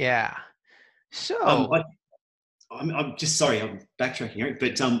 Yeah. Yeah. Um, So, I, I'm just sorry, I'm backtracking, Eric,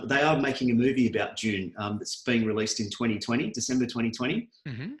 but they are making a movie about Dune that's being released in 2020, December 2020.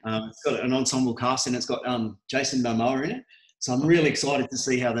 mhm. It's got an ensemble cast and it's got Jason Momoa in it. So I'm really excited to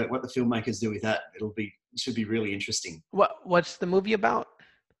see what the filmmakers do with that. It should be really interesting. What's the movie about?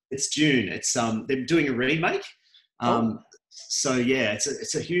 It's Dune. It's they're doing a remake. Oh, So yeah,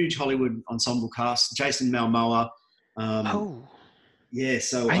 it's a huge Hollywood ensemble cast. Jason Momoa. Um, oh. Yeah,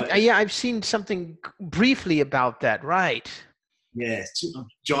 so Yeah, I've seen something briefly about that. Right. yeah,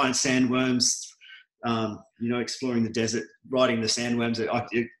 giant sandworms, exploring the desert, riding the sandworms. It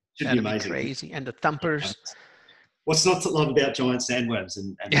should be That'd be amazing. crazy. And the thumpers. What's not to love about giant sandworms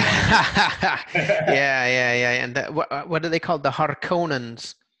and riding yeah, them? yeah. And what are they called? The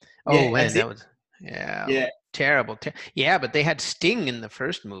Harkonnens. Oh Yeah, man, that's it. that was Yeah, terrible. Yeah, but they had Sting in the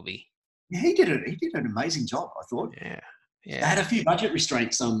first movie. yeah, he did an amazing job, I thought. Yeah, They had yeah. a few budget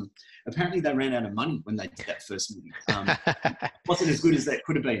restraints. Apparently they ran out of money when they did that first movie. Wasn't as good as that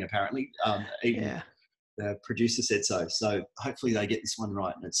could have been. Apparently, even yeah. the producer said so. So hopefully they get this one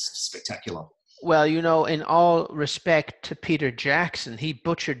right, and it's spectacular. Well, in all respect to Peter Jackson, he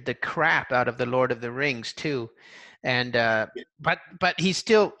butchered the crap out of the Lord of the Rings too, and but he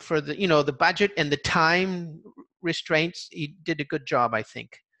still, for the budget and the time restraints, he did a good job, I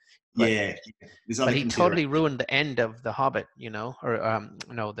think. But Yeah, there's but other he considerations. totally ruined the end of The Hobbit, or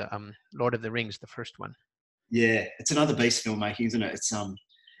no, the Lord of the Rings, the first one. Yeah, it's another beast filmmaking, isn't it? Yeah.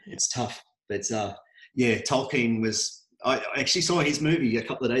 It's tough, but yeah, Tolkien was. I actually saw his movie a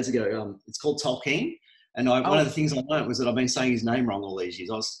couple of days ago. It's called Tolkien, and one of Oh, the things I learned was that I've been saying his name wrong all these years.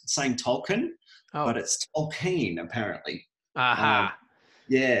 I was saying Tolkien, but oh, it's Tolkien apparently. Um, aha.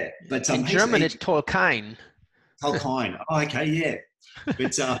 yeah, but In German, it's Tolkien. Tolkien. Oh, okay, yeah.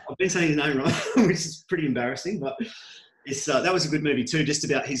 But I've been saying his name wrong, which is pretty embarrassing. But it's that was a good movie too, just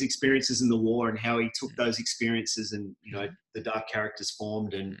about his experiences in the war and how he took those experiences and the dark characters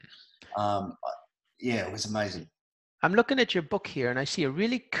formed, and um, yeah, it was amazing. I'm looking at your book here, and I see a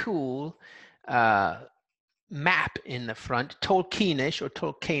really cool map in the front, Tolkienish or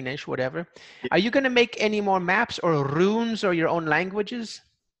Tolkienish, whatever. Are you going to make any more maps or runes or your own languages?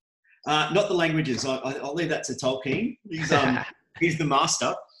 Not the languages. I'll leave that to Tolkien. He's the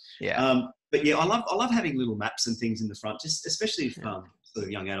master. Yeah. But yeah, I love having little maps and things in the front, just especially if sort of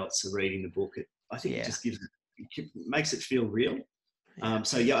young adults are reading the book. I think it just makes it feel real.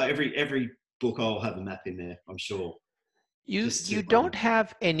 So yeah, every book I'll have a map in there, I'm sure. You don't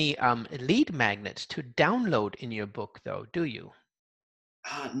have any lead magnets to download in your book, though, do you?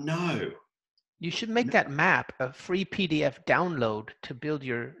 No. You should make that map a free PDF download to build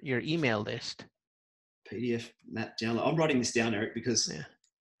your email list. PDF map download. I'm writing this down, Eric, because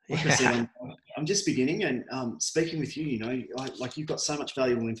like I Yeah. said, I'm just beginning, and speaking with you, like you've got so much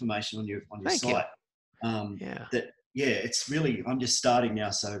valuable information on your Thank site. Yeah. It's really, I'm just starting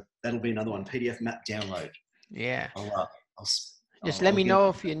now, so that'll be another one. PDF map download. Yeah. Just let me know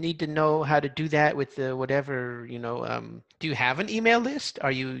if you need to know how to do that with the whatever, do you have an email list?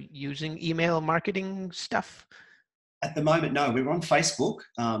 Are you using email marketing stuff? At the moment, no. We're on Facebook.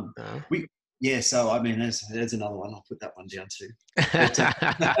 So I mean, there's another one. I'll put that one down too.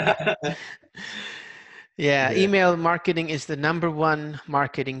 But, yeah, email marketing is the #1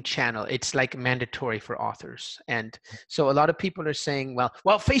 marketing channel. It's like mandatory for authors. And so a lot of people are saying, well,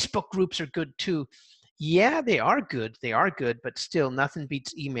 Facebook groups are good too. Yeah, they are good. But still, nothing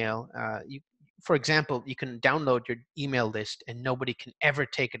beats email. For example, you can download your email list and nobody can ever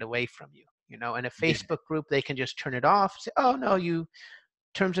take it away from you. In a Facebook group, they can just turn it off, say, oh, no,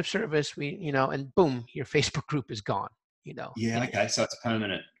 terms of service, and boom, your Facebook group is gone, Yeah, okay. So it's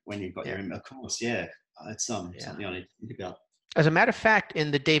permanent when you've got your email. Of course, yeah. It's something I need to think about. As a matter of fact, in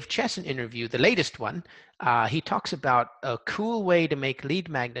the Dave Chesson interview, the latest one, he talks about a cool way to make lead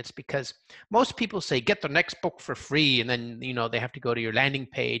magnets, because most people say, get the next book for free. And then, they have to go to your landing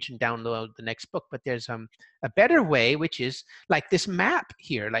page and download the next book. But there's a better way, which is like this map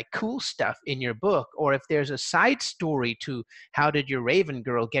here, like cool stuff in your book. Or if there's a side story to how did your Raven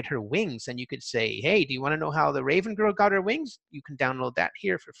Girl get her wings? And you could say, hey, do you want to know how the Raven Girl got her wings? You can download that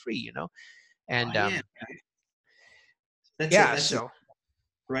here for free, And that's a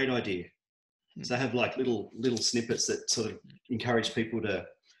great idea. So have like little snippets that sort of encourage people to.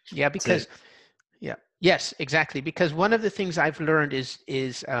 Yes, exactly. Because one of the things I've learned is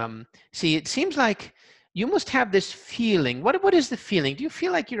see, it seems like you must have this feeling. What is the feeling? Do you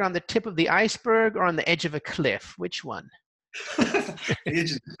feel like you're on the tip of the iceberg or on the edge of a cliff? Which one?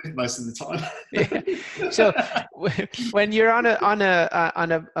 Most of the time. So when you're on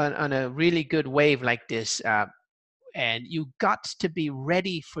a really good wave like this, and you got to be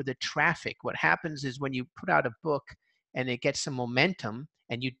ready for the traffic. What happens is when you put out a book and it gets some momentum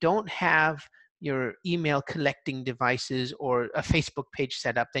and you don't have your email collecting devices or a Facebook page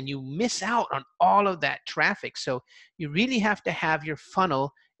set up, then you miss out on all of that traffic. So you really have to have your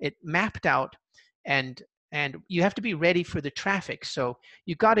funnel, it mapped out, and you have to be ready for the traffic. So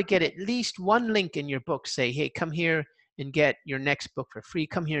you got to get at least one link in your book, say, hey, come here and get your next book for free.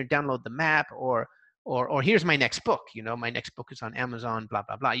 Come here and download the map, or or here's my next book. My next book is on Amazon, blah,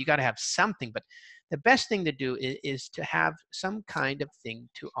 blah, blah. You got to have something, but the best thing to do is to have some kind of thing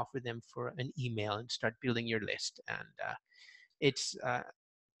to offer them for an email and start building your list. And it's,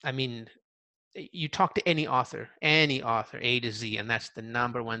 I mean, you talk to any author, A to Z, and that's the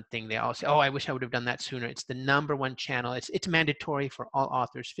number one thing. They all say, oh, I wish I would have done that sooner. It's the number one channel. It's mandatory for all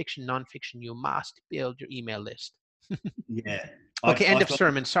authors, fiction, nonfiction. You must build your email list. Yeah. Okay, end of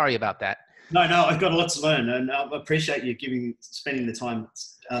sermon. Sorry about that. No, I've got a lot to learn, and I appreciate you spending the time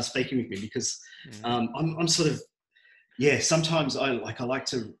speaking with me, because I'm sort of, sometimes I like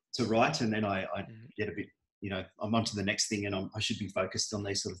to write, and then I get a bit, I'm on to the next thing, and I should be focused on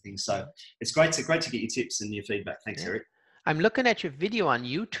these sort of things. So it's great to get your tips and your feedback. Thanks, Eric. I'm looking at your video on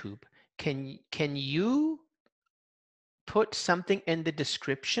YouTube. Can you put something in the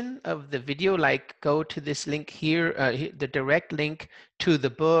description of the video, like go to this link here, the direct link to the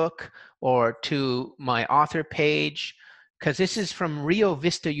book or to my author page? Because this is from Rio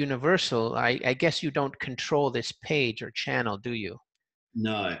Vista Universal. I guess you don't control this page or channel, do you?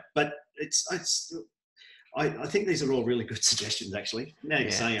 No, but I think these are all really good suggestions, actually. Now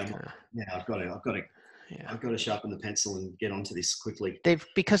you're saying, I've got to sharpen the pencil and get onto this quickly.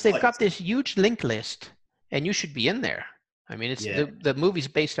 Because they've got this huge link list, and you should be in there. I mean, it's the movie's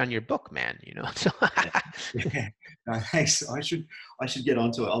based on your book, man. So. No, thanks. I should get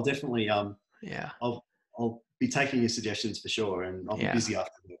onto it. I'll definitely. I'll be taking your suggestions for sure, and I'll be busy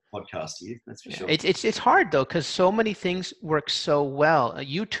after the podcast here. That's for sure. It's hard though, because so many things work so well.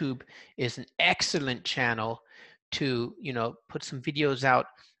 YouTube is an excellent channel to put some videos out.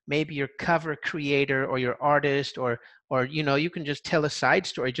 Maybe your cover creator or your artist, or you can just tell a side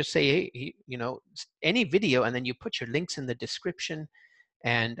story. Just say, hey, any video, and then you put your links in the description,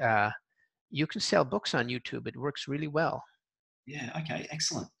 and you can sell books on YouTube. It works really well. Yeah. Okay.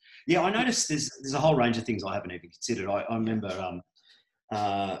 Excellent. Yeah, I noticed there's a whole range of things I haven't even considered. I remember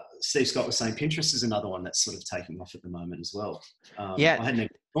Steve Scott was saying Pinterest is another one that's sort of taking off at the moment as well. I hadn't even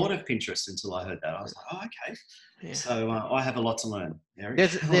thought of Pinterest until I heard that. I was like, oh, okay. Yeah. So I have a lot to learn, Eric.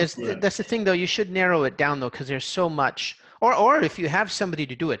 That's the thing, though. You should narrow it down, though, because there's so much. Or if you have somebody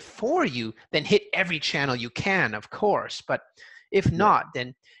to do it for you, then hit every channel you can, of course. But if not,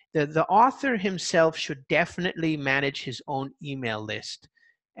 then the author himself should definitely manage his own email list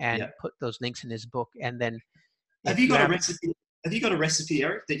and put those links in his book. And then have you got a recipe? Have you got a recipe,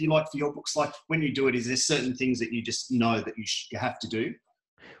 Eric, that you like for your books? Like when you do it, is there certain things that you just know that you have to do?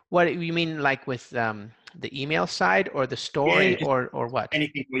 What you mean, like with the email side or the story, or what?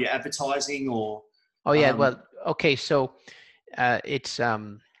 Anything where you're advertising or? Oh yeah, well, okay. So it's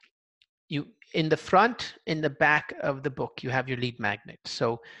you in the front, in the back of the book, you have your lead magnet.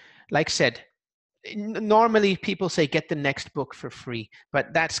 So, like I said, normally people say get the next book for free,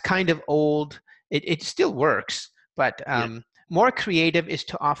 but that's kind of old. It still works, but more creative is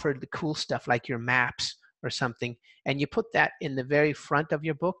to offer the cool stuff like your maps or something, and you put that in the very front of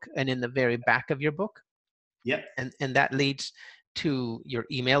your book and in the very back of your book. Yep. And that leads to your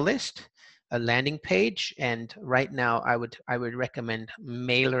email list, a landing page, and right now I would recommend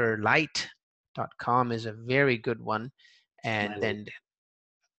MailerLite.com is a very good one, and then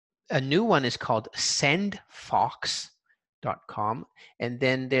a new one is called SendFox.com, and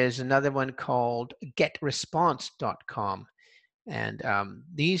then there's another one called GetResponse.com. And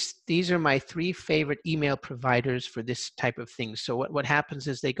these are my three favorite email providers for this type of thing. So what happens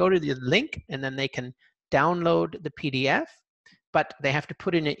is they go to the link, and then they can download the PDF, but they have to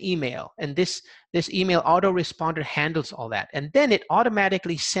put in an email. And this email autoresponder handles all that. And then it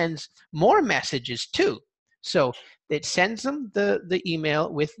automatically sends more messages too. So it sends them the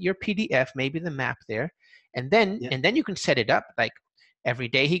email with your PDF, maybe the map there. And then you can set it up like every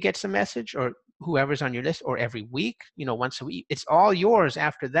day he gets a message, or whoever's on your list, or every week, once a week. It's all yours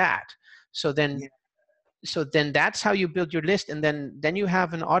after that. So then that's how you build your list. And then you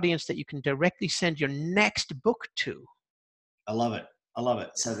have an audience that you can directly send your next book to. I love it.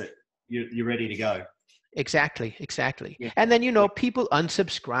 So that you're ready to go. Exactly. Yeah. And then, people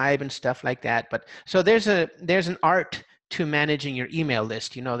unsubscribe and stuff like that. But so there's an art to managing your email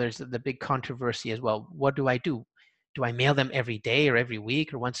list. There's the big controversy as well. What do I do? Do I mail them every day or every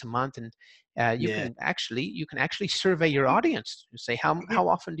week or once a month? And you can actually survey your audience and say, how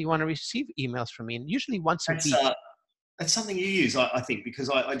often do you want to receive emails from me? And usually once a week. That's something you use, I think, because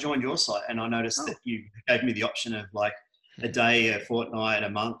I joined your site and I noticed that you gave me the option of like a day, a fortnight, a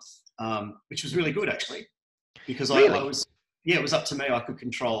month, which was really good actually, because it was up to me. I could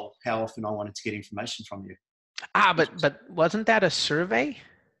control how often I wanted to get information from you. But wasn't that a survey?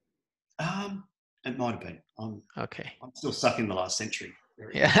 It might have been. I'm okay. I'm still stuck in the last century.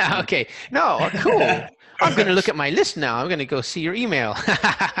 Yeah. Okay. No. Cool. I'm going to look at my list now. I'm going to go see your email.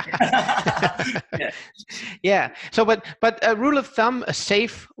 Yeah. Yeah. So, but a rule of thumb, a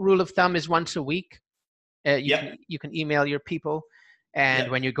safe rule of thumb is once a week. Yep. You can email your people, and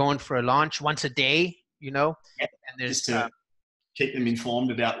Yep. when you're going for a launch, once a day. Yep. And there's Just to keep them informed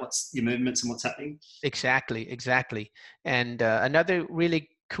about what's your movements and what's happening. exactly. And another really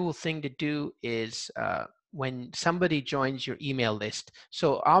cool thing to do is when somebody joins your email list.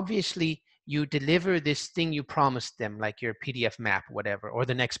 So obviously you deliver this thing you promised them, like your PDF map, whatever, or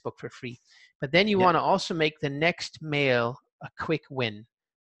the next book for free. But then you Yep. want to also make the next mail a quick win,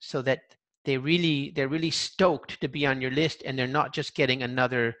 so that they're really stoked to be on your list, and they're not just getting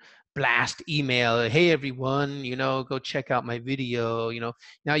another blast email, hey everyone, go check out my video.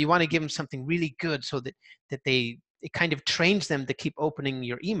 Now you want to give them something really good, so that it kind of trains them to keep opening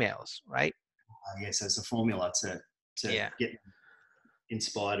your emails, right? Yes, as a formula to Yeah. get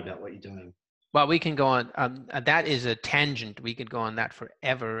inspired about what you're doing. Well, we can go on. That is a tangent. We could go on that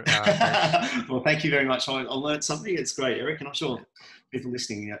forever. Well, thank you very much. I learned something. It's great, Eric, and I'm sure people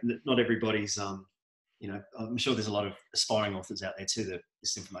listening, not everybody's, I'm sure there's a lot of aspiring authors out there too that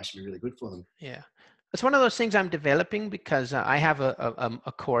this information will be really good for them. Yeah, it's one of those things I'm developing, because I have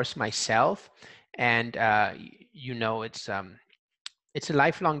a course myself, and it's a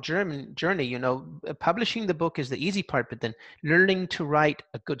lifelong journey. Publishing the book is the easy part, but then learning to write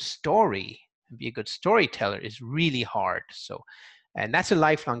a good story and be a good storyteller is really hard. And that's a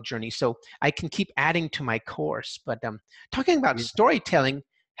lifelong journey. So I can keep adding to my course. But talking about storytelling,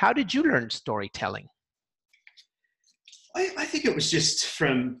 how did you learn storytelling? I think it was just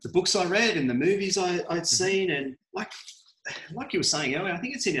from the books I read and the movies I'd seen, and like you were saying earlier, I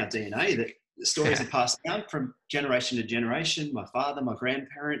think it's in our DNA that the stories are passed down from generation to generation. My father, my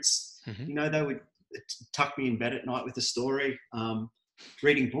grandparents, they would tuck me in bed at night with a story,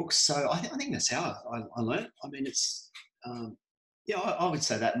 reading books. So I think that's how I learned. I mean, it's, I would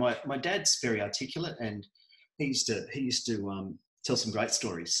say that my dad's very articulate, and he used to tell some great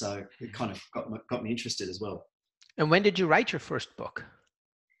stories. So it kind of got me interested as well. And when did you write your first book?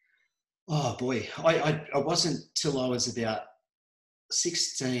 Oh boy, I wasn't till I was about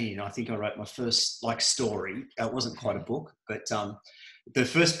 16. I think I wrote my first story. It wasn't quite a book, but the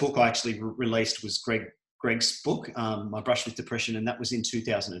first book I actually released was Greg's book, My Brush with Depression, and that was in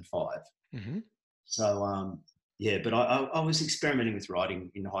 2005. Mm-hmm. So but I was experimenting with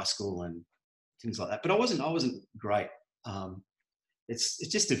writing in high school and things like that. But I wasn't great. It's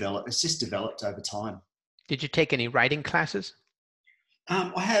just developed over time. Did you take any writing classes?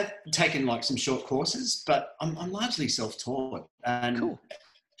 I have taken some short courses, but I'm largely self-taught. And cool.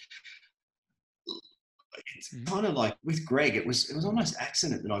 It's kind of like with Greg, it was almost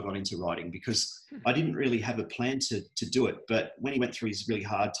accident that I got into writing, because I didn't really have a plan to do it. But when he went through his really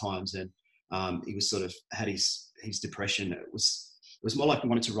hard times, and he was sort of had his depression, it was more like we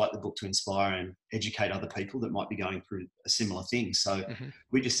wanted to write the book to inspire and educate other people that might be going through a similar thing. So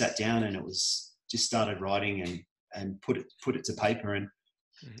we just sat down, and it was just started writing and put it to paper. And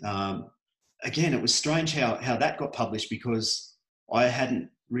again, it was strange how that got published, because I hadn't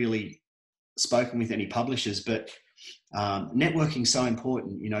really spoken with any publishers, but networking is so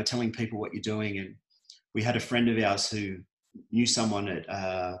important, telling people what you're doing. And we had a friend of ours who knew someone at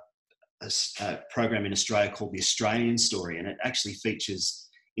a program in Australia called The Australian Story, and it actually features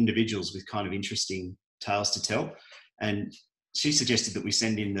individuals with kind of interesting tales to tell. And she suggested that we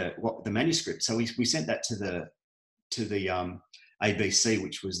send in the manuscript. So we sent that to the ABC,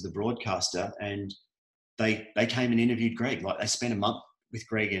 which was the broadcaster, and they came and interviewed Greg. They spent a month with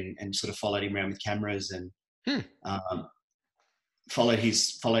Greg and sort of followed him around with cameras and followed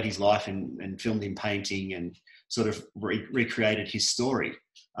his life and filmed him painting and sort of recreated his story.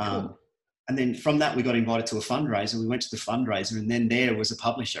 Cool. And then from that, we got invited to a fundraiser. We went to the fundraiser, and then there was a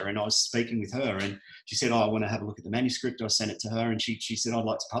publisher, and I was speaking with her, and she said, I want to have a look at the manuscript. I sent it to her, and she said, I'd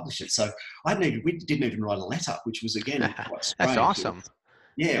like to publish it. So we didn't even write a letter, which was, again, quite strange. That's awesome.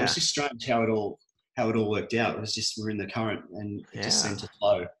 It was just strange how it all worked out. It was just, we're in the current, and it just seemed to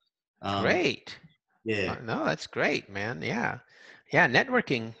flow. Great. Yeah. No, that's great, man. Yeah.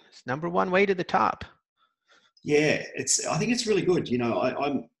 Networking is number one way to the top. Yeah. I think it's really good.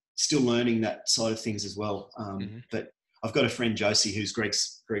 I'm still learning that side of things as well. But I've got a friend, Josie, who's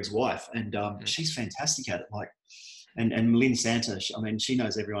Greg's wife, and she's fantastic at it. And Lynn Santa, she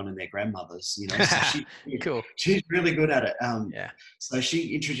knows everyone and their grandmothers, so cool. She's really good at it. So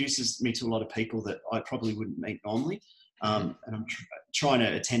she introduces me to a lot of people that I probably wouldn't meet normally. And I'm trying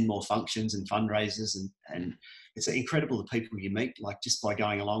to attend more functions and fundraisers, and it's incredible the people you meet, just by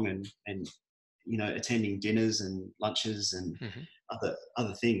going along and attending dinners and lunches, and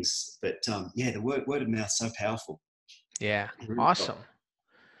other things. But yeah, the word of mouth is so powerful. Yeah, Really awesome.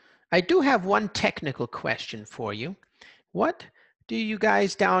 I do have one technical question for you. What do you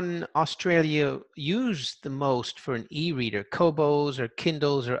guys down in Australia use the most for an e-reader? Kobos or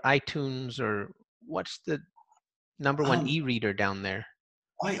Kindles or iTunes, or what's the number one e-reader down there?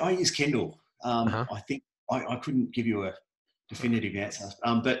 I use Kindle. Uh-huh. I think I couldn't give you a definitive answer,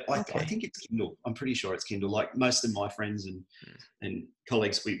 but I think it's Kindle. I'm pretty sure it's Kindle. Like most of my friends and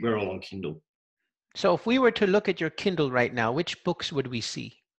colleagues, we're all on Kindle. So if we were to look at your Kindle right now, which books would we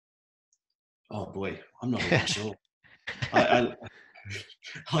see? Oh boy, I'm not even sure. I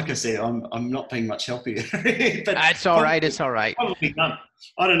like I said, I'm not being much help here. But it's all right. It's all right. Probably none.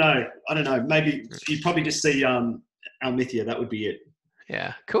 I don't know. Maybe you'd probably just see Almithia. That would be it.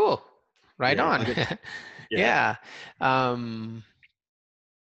 Yeah. Cool. Right on. Yeah. And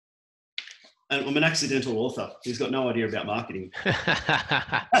I'm an accidental author who's got no idea about marketing.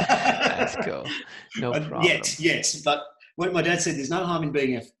 That's cool. No problem. Yet. But what my dad said, there's no harm in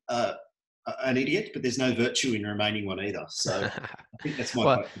being an idiot, but there's no virtue in remaining one either. So I think that's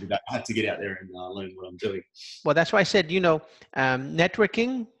my point for today. I have to get out there and learn what I'm doing. Well, that's why I said,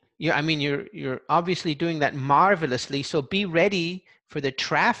 networking. You're obviously doing that marvelously. So be ready for the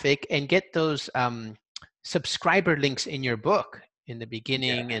traffic and get those subscriber links in your book in the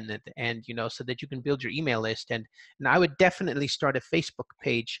beginning and at the end, so that you can build your email list. And I would definitely start a Facebook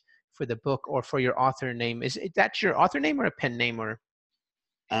page for the book or for your author name. Is that your author name or a pen name or?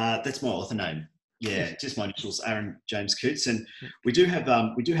 That's my author name. Yeah, just my initials, Aaron James Coots, and we do have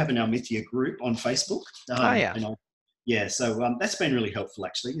an Almithia group on Facebook. So that's been really helpful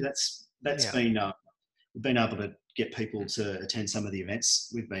actually. That's been we've been able to get people to attend some of the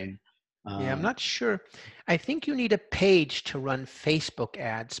events we've been. I'm not sure. I think you need a page to run Facebook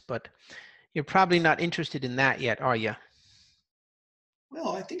ads, but you're probably not interested in that yet, are you?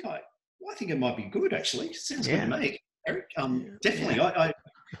 Well, I think it might be good actually. It sounds good to me, Eric. Definitely. Yeah.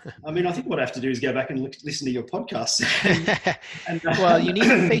 I think what I have to do is go back and listen to your podcast. Well, you need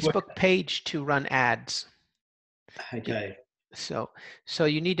a Facebook page to run ads. Okay. So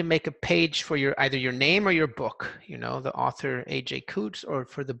you need to make a page for either your name or your book, the author AJ Coots, or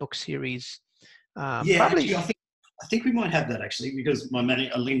for the book series. Probably. Actually, I think we might have that actually, because my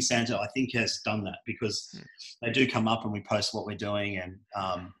manager, Lynn Santa, I think has done that, because they do come up and we post what we're doing. And,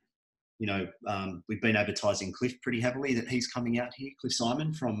 we've been advertising Cliff pretty heavily that he's coming out here, Cliff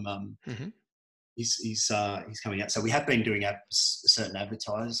Simon from, he's coming out. So we have been doing certain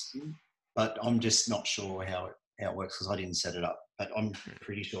advertising, but I'm just not sure how it works because I didn't set it up, but I'm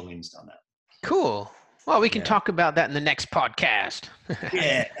pretty sure Lynn's done that. Cool. Well, we can talk about that in the next podcast.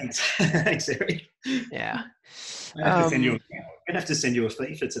 Yeah, thanks. Thanks, Eric. Yeah. I'm going to have to send you a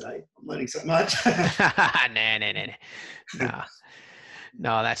fee for today. I'm learning so much.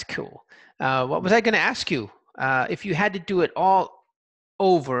 No, that's cool. What was I going to ask you? If you had to do it all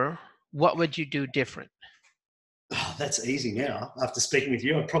over, what would you do different? Oh, that's easy now. After speaking with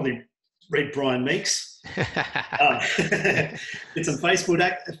you, I'd probably read Brian Meeks. Get some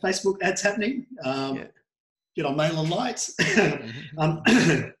Facebook ads happening. Get on mailing lights.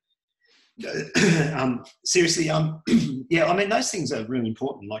 Seriously, those things are really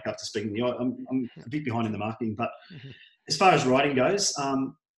important. Like after speaking to you, I'm a bit behind in the marketing, but as far as writing goes,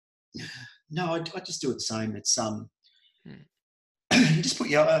 no, I just do it the same. It's you just put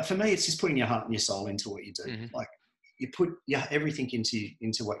for me, it's just putting your heart and your soul into what you do. Like you put everything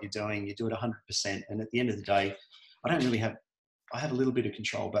into what you're doing. You do it 100%, and at the end of the day, I have a little bit of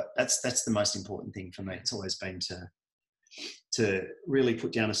control, but that's the most important thing for me. It's always been to really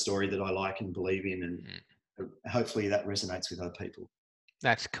put down a story that I like and believe in, and hopefully that resonates with other people.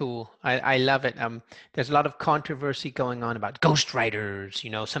 That's cool. I love it. There's a lot of controversy going on about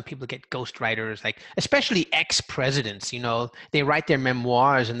ghostwriters. Some people get ghostwriters, like especially ex-presidents. They write their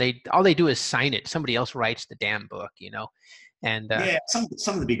memoirs and all they do is sign it. Somebody else writes the damn book. And some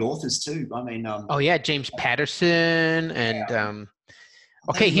of the big authors too. I mean, James Patterson and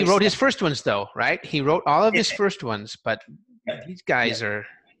he wrote his first ones though, right? He wrote all of his first ones, but these guys are.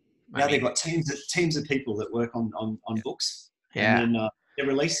 They've got teams of people that work on books. Yeah. And then they're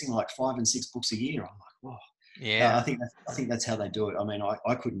releasing like 5 and 6 books a year. I'm like, wow. Yeah. I think that's how they do it. I mean,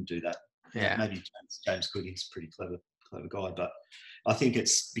 I couldn't do that. Yeah. Maybe James could. He's a pretty clever guy, but I think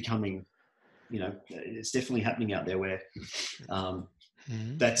it's becoming, it's definitely happening out there where the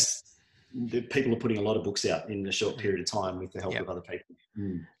people are putting a lot of books out in a short period of time with the help of other people.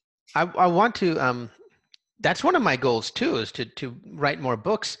 I want to. That's one of my goals too, is to write more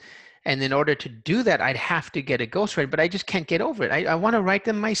books. And in order to do that, I'd have to get a ghostwriter, but I just can't get over it. I want to write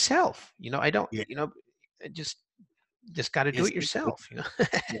them myself. I don't, just got to do Yes. it yourself, you know.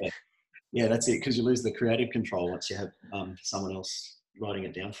 Yeah, yeah, that's it. Because you lose the creative control once you have someone else writing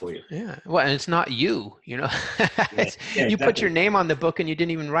it down for you. Yeah. Well, and it's not you, you know. Yeah, yeah, You put exactly. your name on the book and you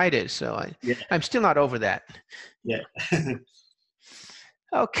didn't even write it. So Yeah, I'm still not over that. yeah.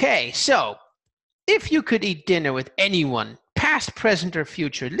 Okay. So if you could eat dinner with anyone, past, present, or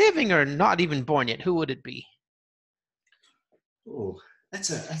future, living or not even born yet, who would it be? Oh, that's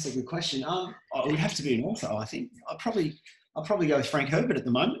a good question. It would have to be an author. I think I'll probably go with Frank Herbert at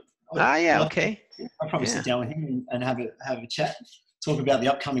the moment. Ah, I'd yeah. love Okay. I'll probably Yeah. sit down with him and have a chat, talk about the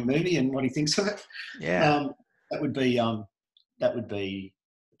upcoming movie and what he thinks of it. Yeah. That would be the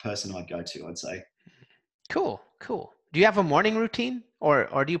person I'd go to, I'd say. Cool. Cool. Do you have a morning routine,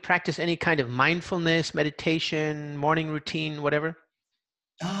 or do you practice any kind of mindfulness, meditation, morning routine, whatever?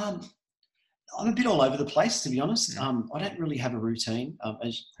 Um, I'm a bit all over the place, to be honest. Mm. I don't really have a routine.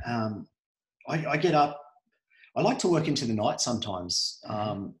 I get up. I like to work into the night sometimes.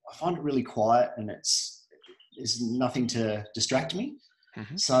 Mm-hmm. I find it really quiet, and there's nothing to distract me.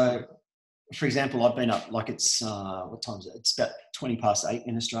 Mm-hmm. So, for example, I've been up like it's what time is it? It's about 8:20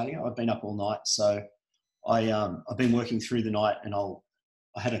 in Australia. I've been up all night, so I've been working through the night, and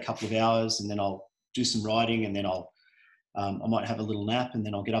I had a couple of hours, and then I'll do some writing, and then I might have a little nap, and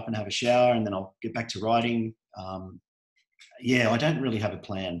then I'll get up and have a shower, and then I'll get back to writing. Yeah, I don't really have a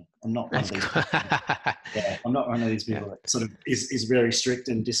plan. I'm not one of That's these cool. people. Yeah, I'm not one of these people Yeah. that sort of is very strict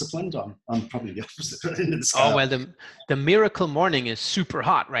and disciplined. I'm probably the opposite end of the Oh, scale. well, the Miracle Morning is super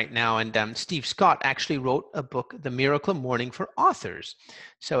hot right now, and Steve Scott actually wrote a book, The Miracle Morning for Authors.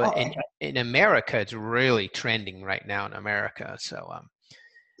 So Okay. in America, it's really trending right now in America. So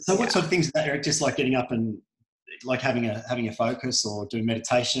So what yeah. sort of things is that, Eric? Just like getting up and like having a focus, or doing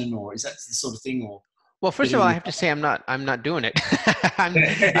meditation, or is that the sort of thing? Or Well, first getting of all, in I your have to say I'm not doing it.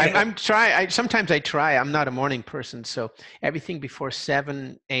 I'm try. Sometimes I try. I'm not a morning person, so everything before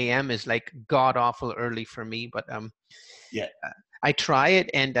 7 a.m. is like god awful early for me. But yeah, I try it,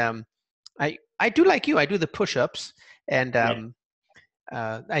 and I do like you. I do the push-ups, and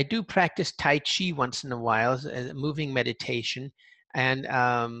yeah. I do practice Tai Chi once in a while, moving meditation, and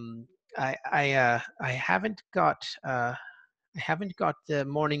I haven't got the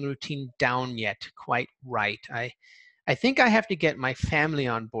morning routine down yet quite right. I think I have to get my family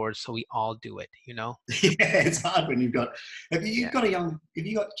on board so we all do it. You know? Yeah, it's hard when you've got. Have you Yeah. Have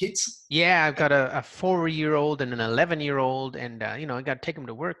you got kids? Yeah, I've got a 4-year-old and an 11-year-old, and you know, I got to take them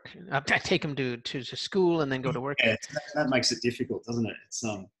to work. I take them to school and then go to work. Yeah, that makes it difficult, doesn't it? It's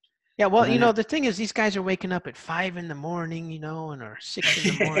Yeah, I well, don't you know. know, the thing is, these guys are waking up at 5 in the morning, you know, or 6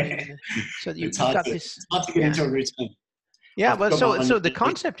 in the morning, and so It's you've hard got to this. get Yeah, into a routine. yeah. I've Well, got so the mine.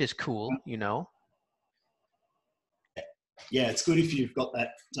 concept is cool, you know. Yeah, it's good if you've got that.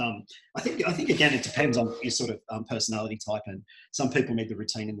 I think again, it depends on your sort of personality type, and some people need the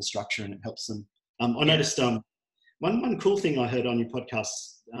routine and the structure, and it helps them. I Yeah. noticed one cool thing I heard on your podcast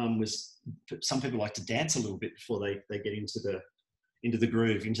was some people like to dance a little bit before they get into the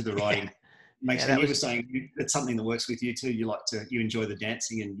groove, into the writing. Yeah, And that you were was. saying it's something that works with you too. You enjoy the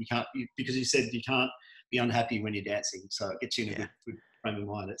dancing, and because you said you can't be unhappy when you're dancing, so it gets you in a Yeah. good frame of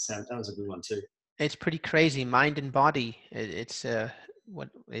mind. That was a good one too. It's pretty crazy, mind and body. It's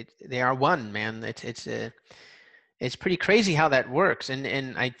they are one, man. It's pretty crazy how that works,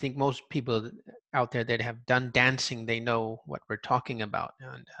 and I think most people out there that have done dancing, they know what we're talking about.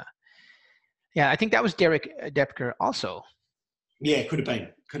 And yeah, I think that was Derek Depker also. Yeah, could have been.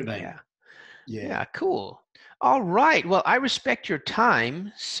 Yeah, Yeah. yeah, cool. All right. Well, I respect your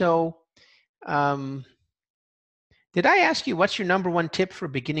time. So, um, did I ask you what's your number one tip for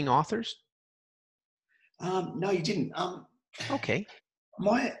beginning authors? No, you didn't. Okay.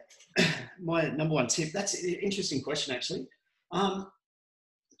 My my number one tip. That's an interesting question, actually. Um,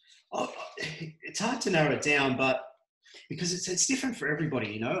 it's hard to narrow it down, but because it's different for everybody,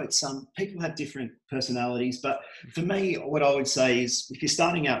 you know. It's people have different personalities, but for me, what I would say is, if you're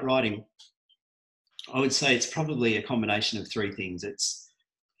starting out writing, I would say it's probably a combination of three things.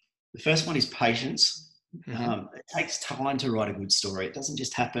 The first one is patience. Mm-hmm. It takes time to write a good story. It doesn't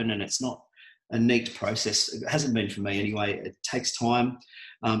just happen, and it's not a neat process. It hasn't been for me anyway. It takes time.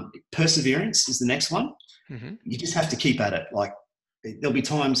 Perseverance is the next one. Mm-hmm. You just have to keep at it. Like, there'll be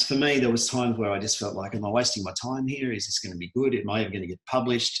times, for me, there was times where I just felt like, am I wasting my time here? Is this going to be good? Am I ever going to get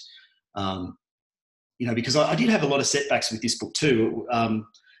published? You know, because I did have a lot of setbacks with this book too.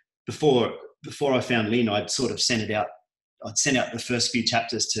 Before I found Lynn, I'd sort of sent it out. I'd sent out the first few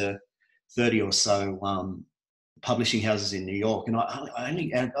chapters to 30 or so publishing houses in New York, and I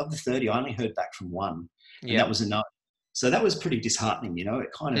only, out of the 30, I only heard back from one, and that was a no. So that was pretty disheartening. You know,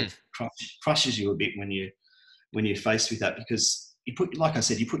 it kind of crushes you a bit when you when you're faced with that, because like I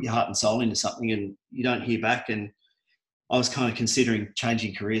said, you put your heart and soul into something and you don't hear back. And I was kind of considering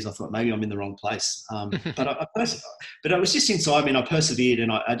changing careers. I thought maybe I'm in the wrong place, but I was just inside me, and I persevered.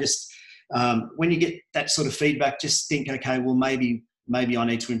 And I just, when you get that sort of feedback, just think, okay, well, maybe I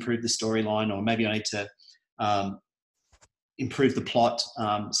need to improve the storyline, or maybe I need to improve the plot.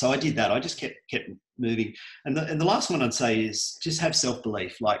 So I did that. I just kept moving. And the last one I'd say is just have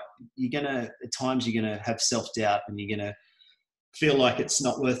self-belief. Like, at times you're gonna have self-doubt, and you're gonna feel like it's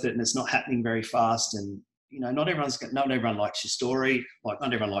not worth it and it's not happening very fast. And not everyone likes your story. Like,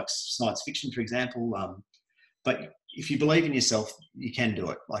 not everyone likes science fiction, for example. But if you believe in yourself, you can do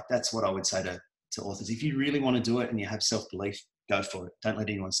it. Like, that's what I would say to authors. If you really want to do it and you have self-belief, go for it. Don't let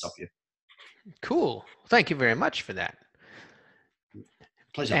anyone stop you. Cool. Thank you very much for that.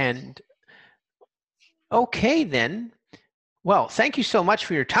 Pleasure. And okay, then. Well, thank you so much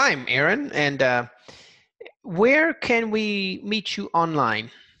for your time, Aaron. And where can we meet you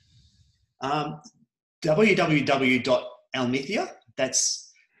online? www.almithia.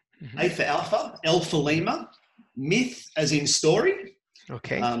 That's A for Alpha, L for Lima, myth as in story.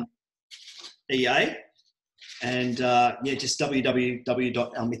 Okay. EA. And just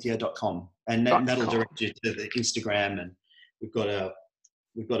www.almithia.com. And that'll direct you to the Instagram. And we've got a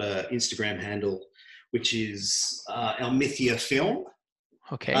Instagram handle, which is Almithia Film.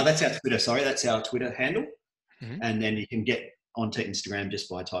 Okay. That's our Twitter. Sorry, that's our Twitter handle. Mm-hmm. And then you can get onto Instagram just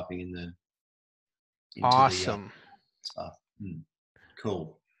by typing in awesome. Stuff.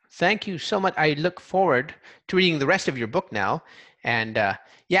 Cool. Thank you so much. I look forward to reading the rest of your book now. And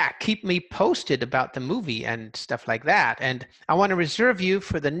keep me posted about the movie and stuff like that. And I want to reserve you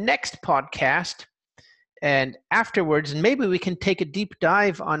for the next podcast. And afterwards, maybe we can take a deep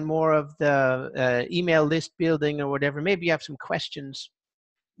dive on more of the email list building or whatever. Maybe you have some questions.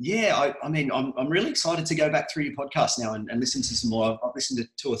 Yeah, I'm really excited to go back through your podcast now and listen to some more. I've listened to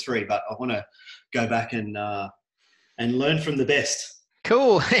 2 or 3, but I want to go back and learn from the best.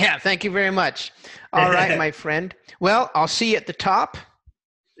 Cool. Yeah, thank you very much. All right, my friend. Well, I'll see you at the top.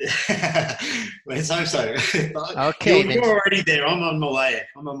 Let's hope so. Okay. You're already there. I'm on my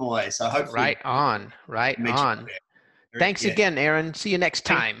way. So hopefully. Right on. Thanks again, Aaron. See you next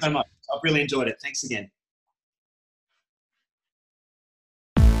time. Thanks so much. I've really enjoyed it. Thanks again.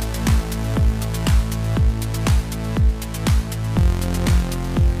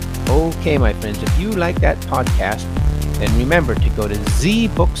 Okay, my friends, if you like that podcast, then remember to go to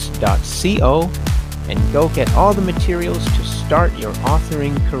zbooks.co and go get all the materials to start your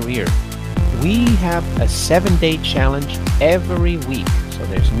authoring career. We have a 7-day challenge every week, so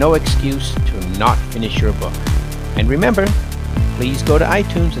there's no excuse to not finish your book. And remember, please go to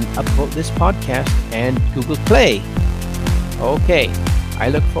iTunes and upvote this podcast and Google Play. Okay, I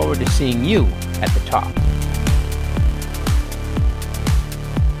look forward to seeing you at the top.